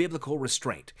 or biblical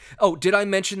restraint." Oh, did I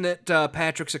mention that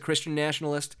Patrick's a Christian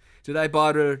nationalist? Did I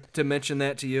bother to mention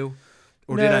that to you?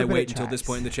 Or did I wait until this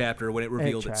point in the chapter when it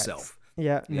revealed itself?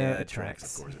 Yeah, it tracks.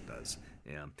 Of course it does.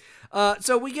 Yeah.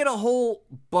 So we get a whole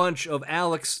bunch of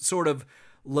Alex sort of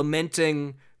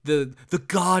lamenting the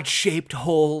God-shaped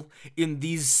hole in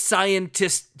these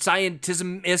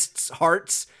scientismists'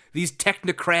 hearts, these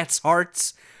technocrats'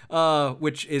 hearts,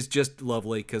 which is just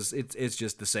lovely because it's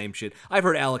just the same shit. I've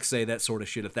heard Alex say that sort of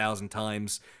shit 1,000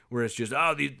 times, where it's just,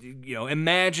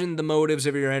 imagine the motives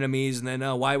of your enemies, and then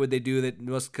why would they do that?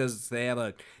 Just because they have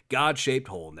a God-shaped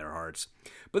hole in their hearts.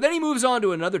 But then he moves on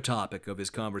to another topic of his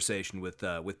conversation with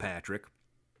Patrick,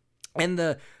 and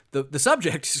the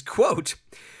subject is, quote,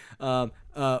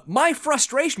 "My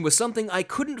frustration was something I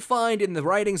couldn't find in the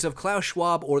writings of Klaus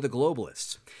Schwab or the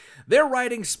globalists. Their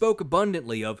writings spoke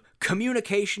abundantly of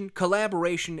communication,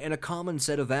 collaboration, and a common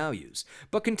set of values,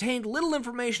 but contained little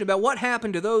information about what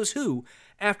happened to those who,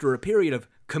 after a period of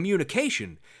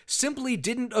communication, simply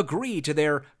didn't agree to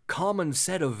their common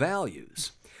set of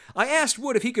values. I asked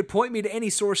Wood if he could point me to any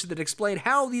sources that explained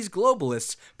how these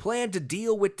globalists planned to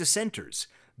deal with dissenters.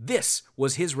 This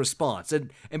was his response."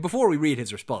 And before we read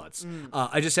his response,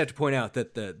 I just have to point out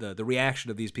that the reaction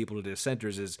of these people to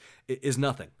dissenters is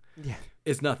nothing. Yeah.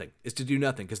 It's nothing. It's to do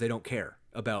nothing because they don't care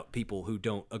about people who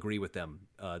don't agree with them.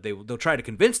 They'll try to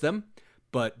convince them,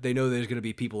 but they know there's going to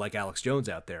be people like Alex Jones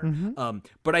out there. Mm-hmm.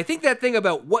 But I think that thing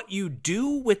about what you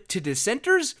do to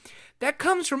dissenters, that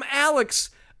comes from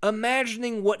Alex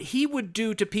imagining what he would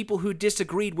do to people who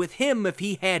disagreed with him if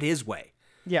he had his way.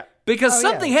 Yeah. Because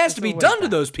something has to be done to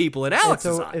those people in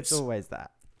Alex's eyes. It's always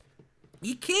that.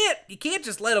 You can't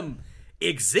just let them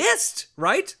exist,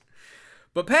 right?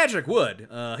 But Patrick Wood,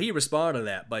 he responded to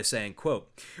that by saying,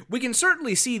 quote, "We can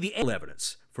certainly see the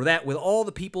evidence for that with all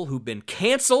the people who've been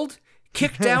canceled,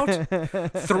 kicked out,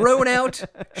 thrown out,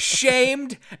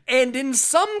 shamed, and in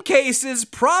some cases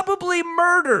probably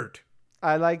murdered."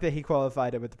 I like that he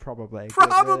qualified it with probably.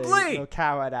 Probably. No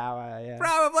coward hour, yeah.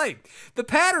 Probably. "The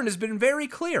pattern has been very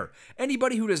clear.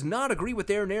 Anybody who does not agree with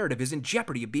their narrative is in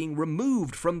jeopardy of being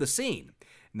removed from the scene."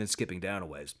 And then skipping down a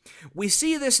ways. "We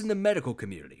see this in the medical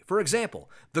community. For example,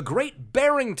 the Great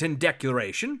Barrington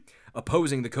Declaration,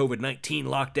 opposing the COVID-19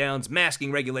 lockdowns,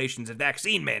 masking regulations, and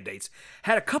vaccine mandates,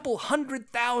 had a couple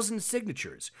 100,000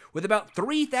 signatures, with about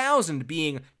 3,000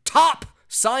 being top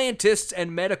scientists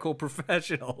and medical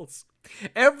professionals.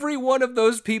 Every one of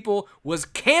those people was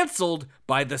canceled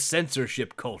by the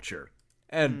censorship culture."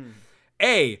 And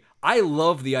I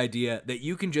love the idea that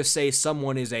you can just say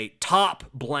someone is a top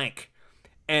blank,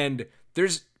 and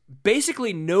there's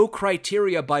basically no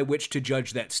criteria by which to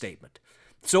judge that statement.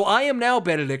 So I am now,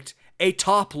 Benedict, a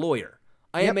top lawyer.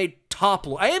 I am a top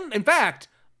lawyer. In fact,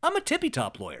 I'm a tippy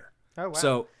top lawyer. Oh, wow.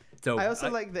 So I also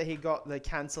like that he got the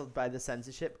cancelled by the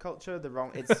censorship culture.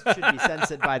 It should be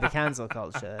censored by the cancel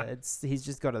culture. He's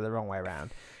just got it the wrong way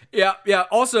around. Yeah.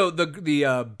 Also,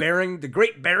 the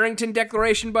Great Barrington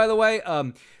Declaration, by the way,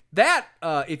 that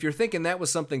if you're thinking that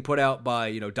was something put out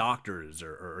by doctors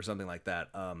or something like that,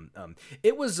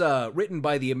 it was written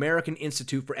by the American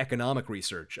Institute for Economic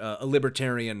Research, a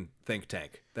libertarian think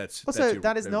tank.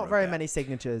 That is not very many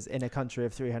signatures in a country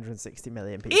of 360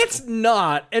 million people. It's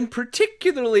not, and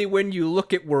particularly when you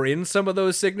look at where in some of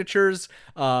those signatures,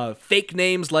 fake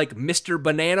names like Mr.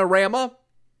 Bananarama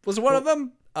was one of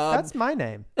them. That's my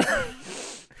name.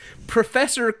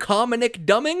 Professor Cominic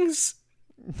Dummings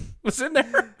was in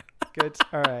there. Good.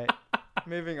 All right.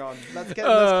 Moving on. Let's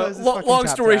close this fucking long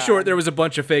story chapter short, out. there was a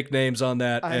bunch of fake names on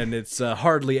that, and it's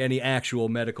hardly any actual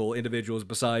medical individuals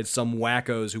besides some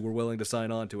wackos who were willing to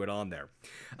sign on to it on there.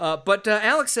 But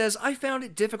Alex says, I found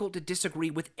it difficult to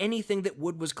disagree with anything that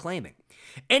Wood was claiming.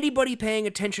 Anybody paying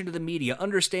attention to the media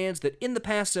understands that in the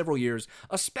past several years,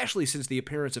 especially since the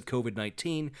appearance of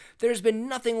COVID-19, there's been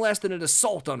nothing less than an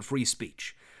assault on free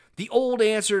speech. The old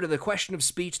answer to the question of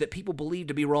speech that people believe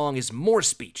to be wrong is more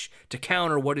speech to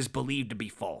counter what is believed to be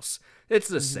false. It's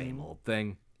the same old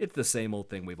thing. It's the same old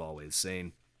thing we've always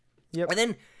seen. Yep. And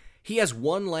then he has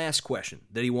one last question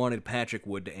that he wanted Patrick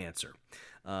Wood to answer.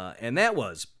 And that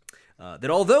was that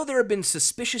although there have been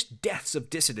suspicious deaths of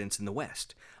dissidents in the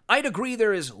West, I'd agree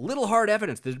there is little hard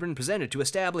evidence that has been presented to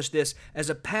establish this as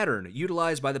a pattern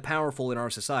utilized by the powerful in our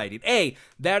society. A,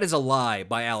 that is a lie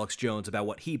by Alex Jones about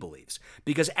what he believes,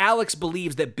 because Alex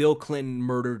believes that Bill Clinton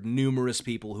murdered numerous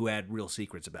people who had real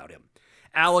secrets about him.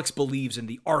 Alex believes in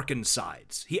the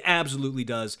Arkancides. He absolutely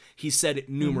does. He said it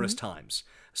numerous times.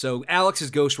 So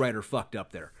Alex's ghostwriter fucked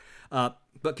up there.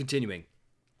 But continuing.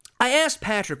 I asked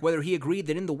Patrick whether he agreed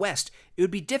that in the West it would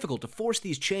be difficult to force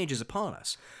these changes upon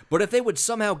us, but if they would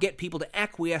somehow get people to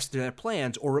acquiesce to their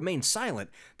plans or remain silent,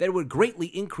 that it would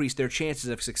greatly increase their chances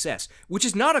of success, which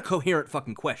is not a coherent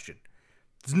fucking question.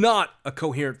 It's not a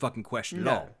coherent fucking question at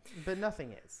all. But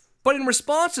nothing is. But in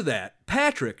response to that,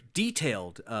 Patrick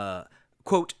detailed,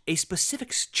 quote, a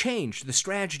specific change to the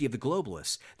strategy of the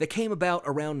globalists that came about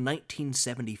around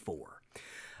 1974.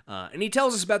 And he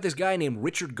tells us about this guy named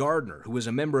Richard Gardner, who was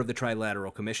a member of the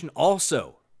Trilateral Commission,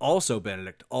 also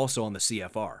Benedict, also on the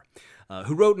CFR,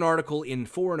 who wrote an article in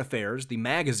Foreign Affairs, the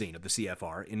magazine of the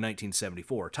CFR, in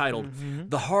 1974, titled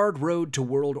The Hard Road to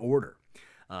World Order.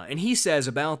 And he says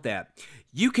about that,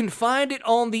 you can find it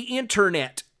on the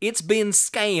internet. It's been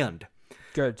scanned.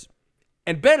 Good.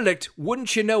 And Benedict,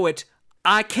 wouldn't you know it,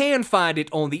 I can find it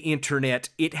on the internet.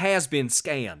 It has been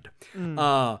scanned.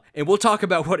 And we'll talk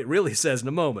about what it really says in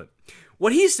a moment.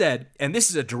 What he said, and this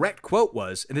is a direct quote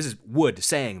was, and this is Wood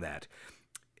saying that,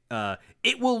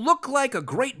 it will look like a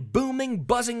great booming,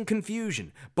 buzzing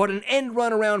confusion, but an end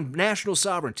run around national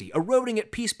sovereignty, eroding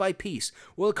it piece by piece,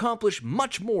 will accomplish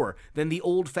much more than the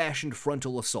old-fashioned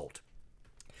frontal assault.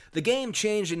 The game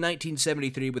changed in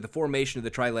 1973 with the formation of the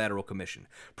Trilateral Commission.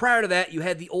 Prior to that, you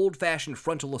had the old-fashioned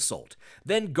frontal assault.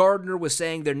 Then Gardner was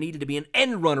saying there needed to be an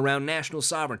end run around national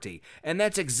sovereignty, and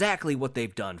that's exactly what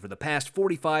they've done for the past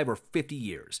 45 or 50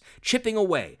 years. Chipping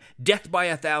away, death by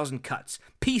 1,000 cuts,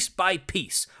 piece by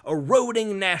piece,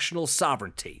 eroding national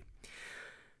sovereignty.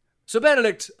 So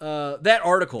Benedict, that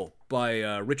article by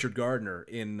Richard Gardner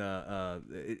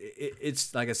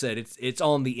it's like I said, it's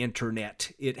on the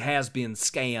internet. It has been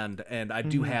scanned, and I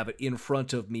do have it in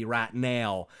front of me right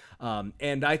now.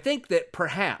 And I think that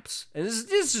perhaps, and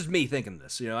this is me thinking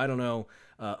this, I don't know,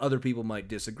 other people might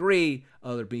disagree,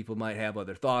 other people might have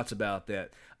other thoughts about that,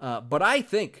 but I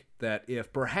think that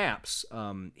if perhaps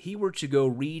he were to go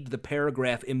read the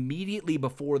paragraph immediately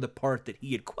before the part that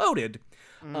he had quoted,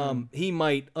 he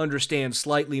might understand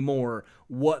slightly more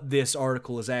what this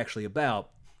article is actually about,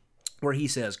 where he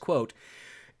says, quote,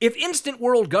 if instant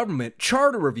world government,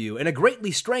 charter review, and a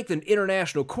greatly strengthened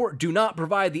international court do not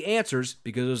provide the answers,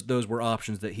 because those were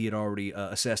options that he had already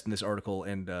assessed in this article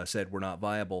and said were not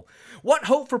viable, what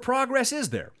hope for progress is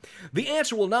there? The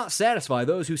answer will not satisfy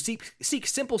those who seek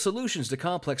simple solutions to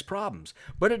complex problems,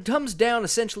 but it comes down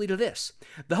essentially to this.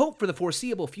 The hope for the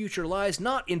foreseeable future lies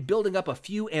not in building up a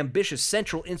few ambitious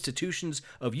central institutions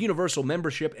of universal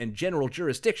membership and general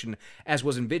jurisdiction, as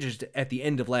was envisaged at the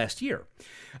end of last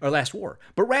war,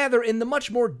 but rather in the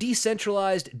much more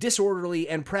decentralized, disorderly,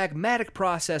 and pragmatic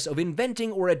process of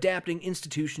inventing or adapting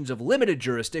institutions of limited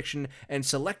jurisdiction and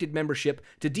selected membership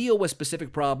to deal with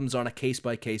specific problems on a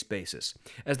case-by-case basis,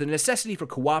 as the necessity for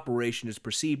cooperation is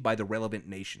perceived by the relevant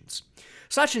nations.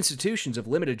 Such institutions of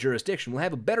limited jurisdiction will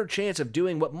have a better chance of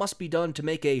doing what must be done to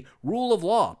make a rule of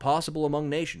law possible among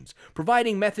nations,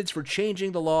 providing methods for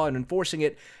changing the law and enforcing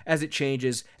it as it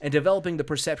changes, and developing the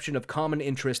perception of common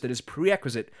interest that is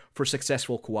prerequisite for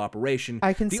successful cooperation.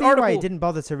 I can see why I didn't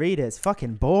bother to read it. It's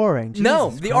fucking boring. No,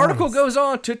 Jesus the Christ. article goes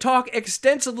on to talk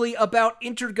extensively about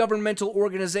intergovernmental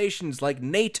organizations like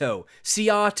NATO,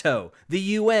 SEATO, the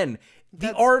UN.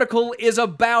 The article is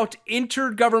about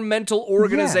intergovernmental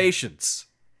organizations.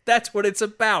 That's what it's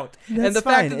about. And the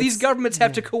fact that these governments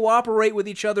have to cooperate with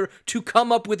each other to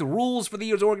come up with rules for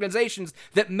these organizations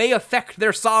that may affect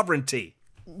their sovereignty.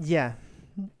 Yeah.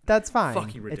 That's fine.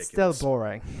 Fucking ridiculous. It's still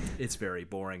boring. It's very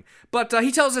boring. But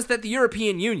he tells us that the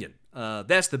European Union,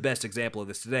 that's the best example of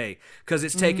this today, because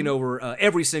it's taken over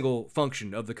every single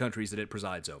function of the countries that it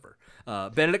presides over.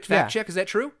 Benedict, fact check, is that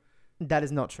true? That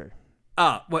is not true.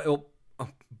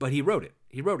 But he wrote it.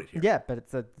 He wrote it here. Yeah, but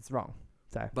it's wrong.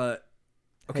 So. But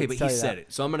he said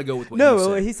it, so I'm going to go with what you said.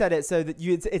 No, he said it so that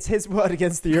it's his word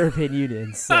against the European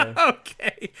Union. So.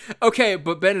 Okay,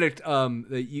 but Benedict,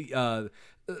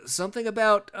 something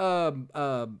about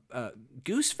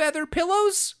goose feather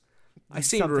pillows? I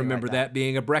seem to remember like that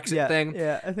being a Brexit thing.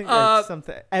 Yeah, I think that's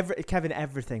something. Kevin,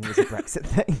 everything was a Brexit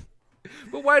thing.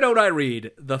 But why don't I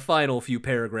read the final few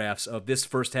paragraphs of this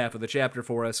first half of the chapter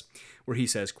for us, where he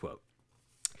says, quote,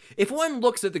 "If one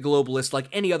looks at the globalists like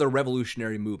any other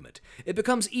revolutionary movement, it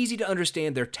becomes easy to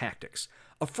understand their tactics.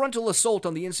 A frontal assault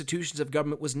on the institutions of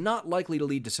government was not likely to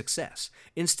lead to success.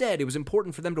 Instead, it was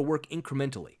important for them to work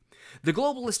incrementally. The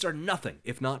globalists are nothing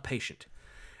if not patient.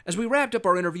 As we wrapped up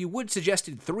our interview, Wood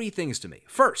suggested 3 things to me.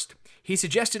 First, he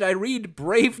suggested I read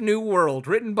Brave New World,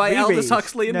 written by Aldous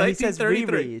Huxley in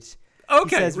 1933. He says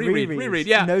Okay, reread. reread.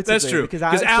 Yeah, notably, that's true. Because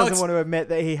Alex doesn't want to admit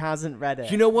that he hasn't read it.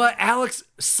 You know what? Alex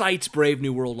cites Brave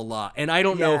New World a lot, and I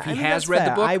don't know if he has read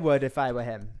the book. I would if I were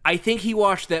him. I think he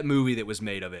watched that movie that was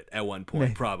made of it at one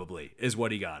point, probably, is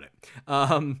what he got it.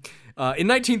 In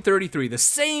 1933, the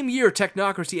same year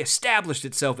technocracy established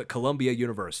itself at Columbia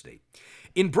University.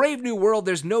 In Brave New World,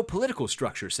 there's no political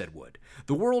structure, said Wood.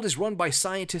 The world is run by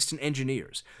scientists and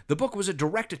engineers. The book was a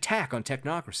direct attack on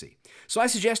technocracy. So I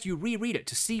suggest you reread it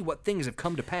to see what things have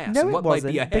come to pass and what might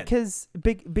be ahead. Because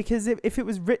if it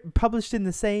was published in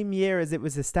the same year as it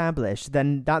was established,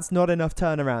 then that's not enough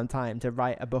turnaround time to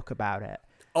write a book about it.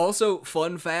 Also,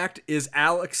 fun fact is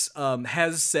Alex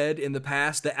has said in the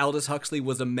past that Aldous Huxley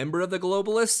was a member of the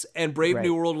globalists, and Brave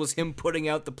New World was him putting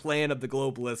out the plan of the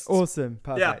globalists. Awesome.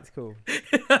 Perfect. Cool.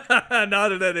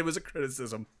 Not that it was a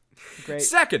criticism. Great.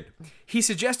 Second, he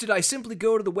suggested I simply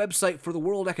go to the website for the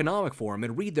World Economic Forum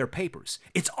and read their papers.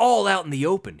 It's all out in the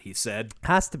open, he said.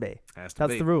 Has to be. That's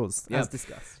the rules, as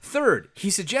discussed. Third, he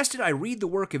suggested I read the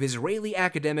work of Israeli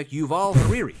academic Yuval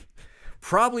Harari.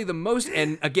 Probably the most,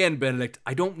 and again, Benedict,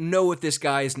 I don't know if this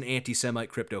guy is an anti-Semite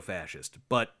crypto-fascist,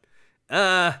 but,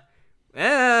 probably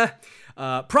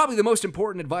the most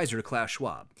important advisor to Klaus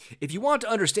Schwab. If you want to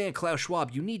understand Klaus Schwab,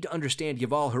 you need to understand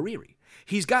Yuval Harari.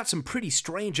 He's got some pretty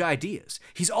strange ideas.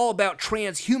 He's all about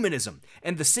transhumanism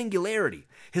and the singularity.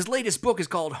 His latest book is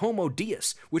called Homo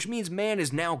Deus, which means man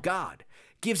is now God.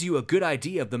 Gives you a good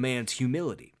idea of the man's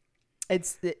humility.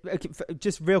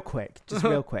 Just real quick.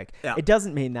 Yeah. It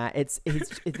doesn't mean that.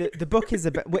 The book is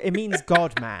about. It means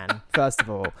God man, first of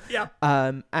all. Yeah.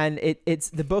 And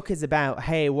the book is about,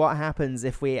 hey, what happens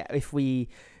if we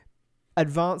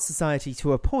advance society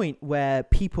to a point where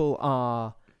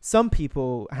some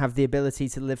people have the ability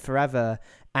to live forever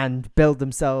and build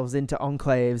themselves into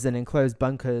enclaves and enclosed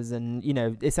bunkers and,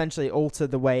 essentially alter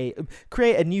the way,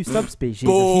 create a new subspecies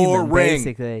of human,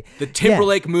 basically. The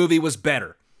Timberlake movie was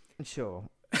better. Sure.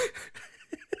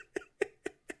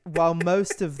 while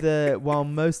most of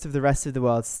the rest of the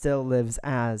world still lives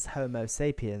as Homo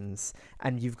sapiens,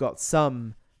 and you've got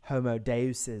some Homo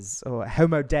Deuses or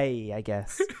Homo Dei, I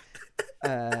guess,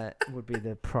 would be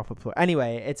the proper plural.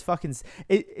 Anyway, it's fucking.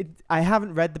 I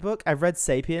haven't read the book. I've read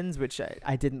 *Sapiens*, which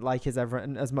I didn't like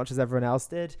as much as everyone else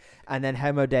did, and then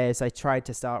 *Homo Deus* I tried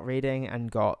to start reading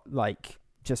and got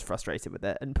just frustrated with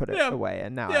it and put it away,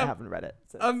 and now I haven't read it.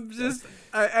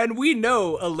 And we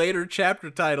know a later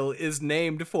chapter title is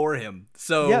named for him,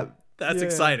 so that's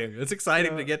exciting. It's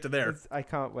exciting to get to there. I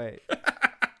can't wait.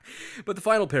 But the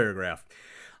final paragraph.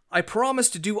 I promise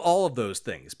to do all of those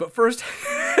things, but first,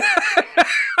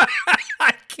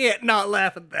 I can't not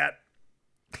laugh at that.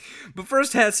 But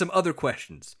first has some other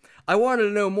questions. I wanted to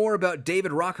know more about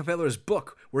David Rockefeller's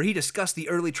book, where he discussed the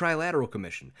early Trilateral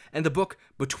Commission, and the book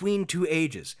Between Two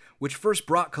Ages, which first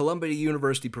brought Columbia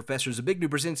University professor Zbigniew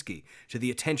Brzezinski to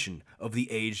the attention of the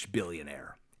aged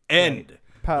billionaire. End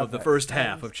of the first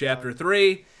half of Chapter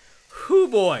 3. Whoo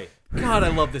boy. God, I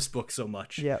love this book so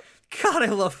much. Yep. God, I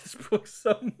love this book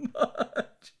so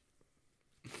much.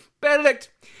 Benedict,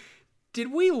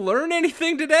 did we learn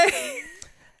anything today?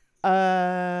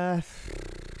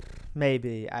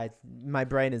 Maybe. My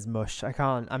brain is mush.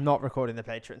 I'm not recording the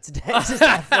Patreon today. Just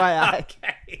FYI.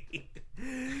 Okay.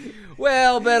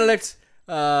 Well, Benedict,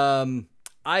 I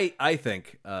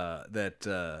think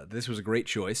that this was a great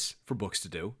choice for books to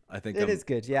do. I think it is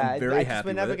good. Yeah, I'm very happy.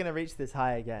 We're never going to reach this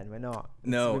high again. We're not.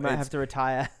 No, so we might have to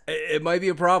retire. It might be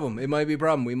a problem.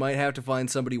 We might have to find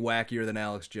somebody wackier than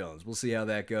Alex Jones. We'll see how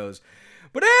that goes.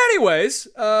 But anyways,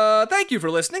 thank you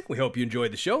for listening. We hope you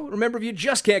enjoyed the show. Remember, if you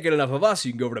just can't get enough of us,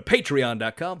 you can go over to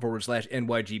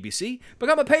patreon.com/NYGBC.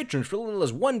 Become a patron for as little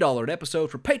as $1 an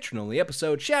episode for patron-only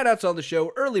episodes, shout-outs on the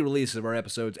show, early releases of our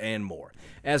episodes, and more.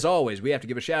 As always, we have to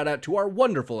give a shout-out to our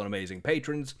wonderful and amazing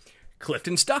patrons: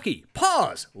 Clifton Stuckey,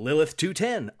 Pause,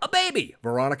 Lilith210, A Baby,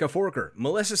 Veronica Forker,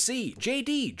 Melissa C,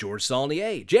 JD, George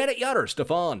Saulnier, Janet Yutter,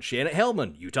 Stefan, Shannon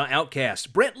Hellman, Utah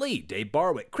Outcast, Brent Lee, Dave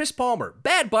Barwick, Chris Palmer,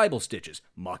 Bad Bible Stitches,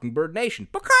 Mockingbird Nation,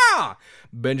 Baka,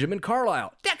 Benjamin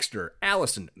Carlisle, Dexter,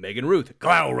 Allison, Megan Ruth,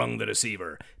 Glaurung the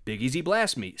Deceiver, Big Easy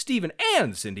Blasphemy, Stephen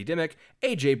and Cindy Dimmick,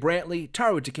 AJ Brantley,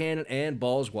 Taru Takanen, and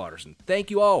Balls Watterson.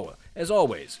 Thank you all, as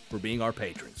always, for being our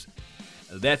patrons.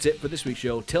 That's it for this week's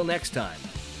show. Till next time.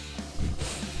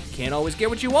 Can't always get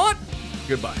what you want.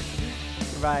 Goodbye.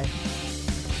 Goodbye.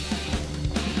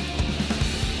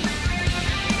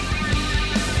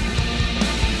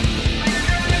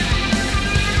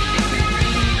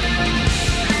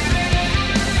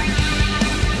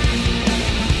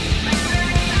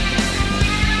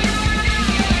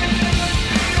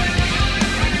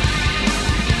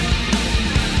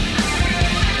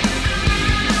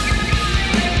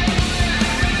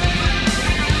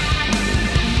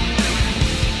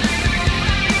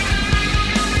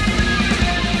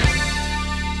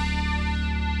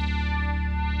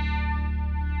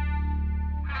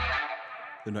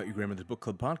 The Not Your Grandmother's Book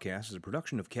Club podcast is a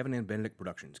production of Kevin and Benedict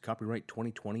Productions. Copyright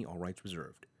 2020, all rights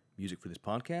reserved. Music for this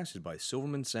podcast is by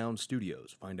Silverman Sound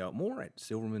Studios. Find out more at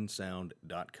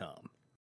silvermansound.com.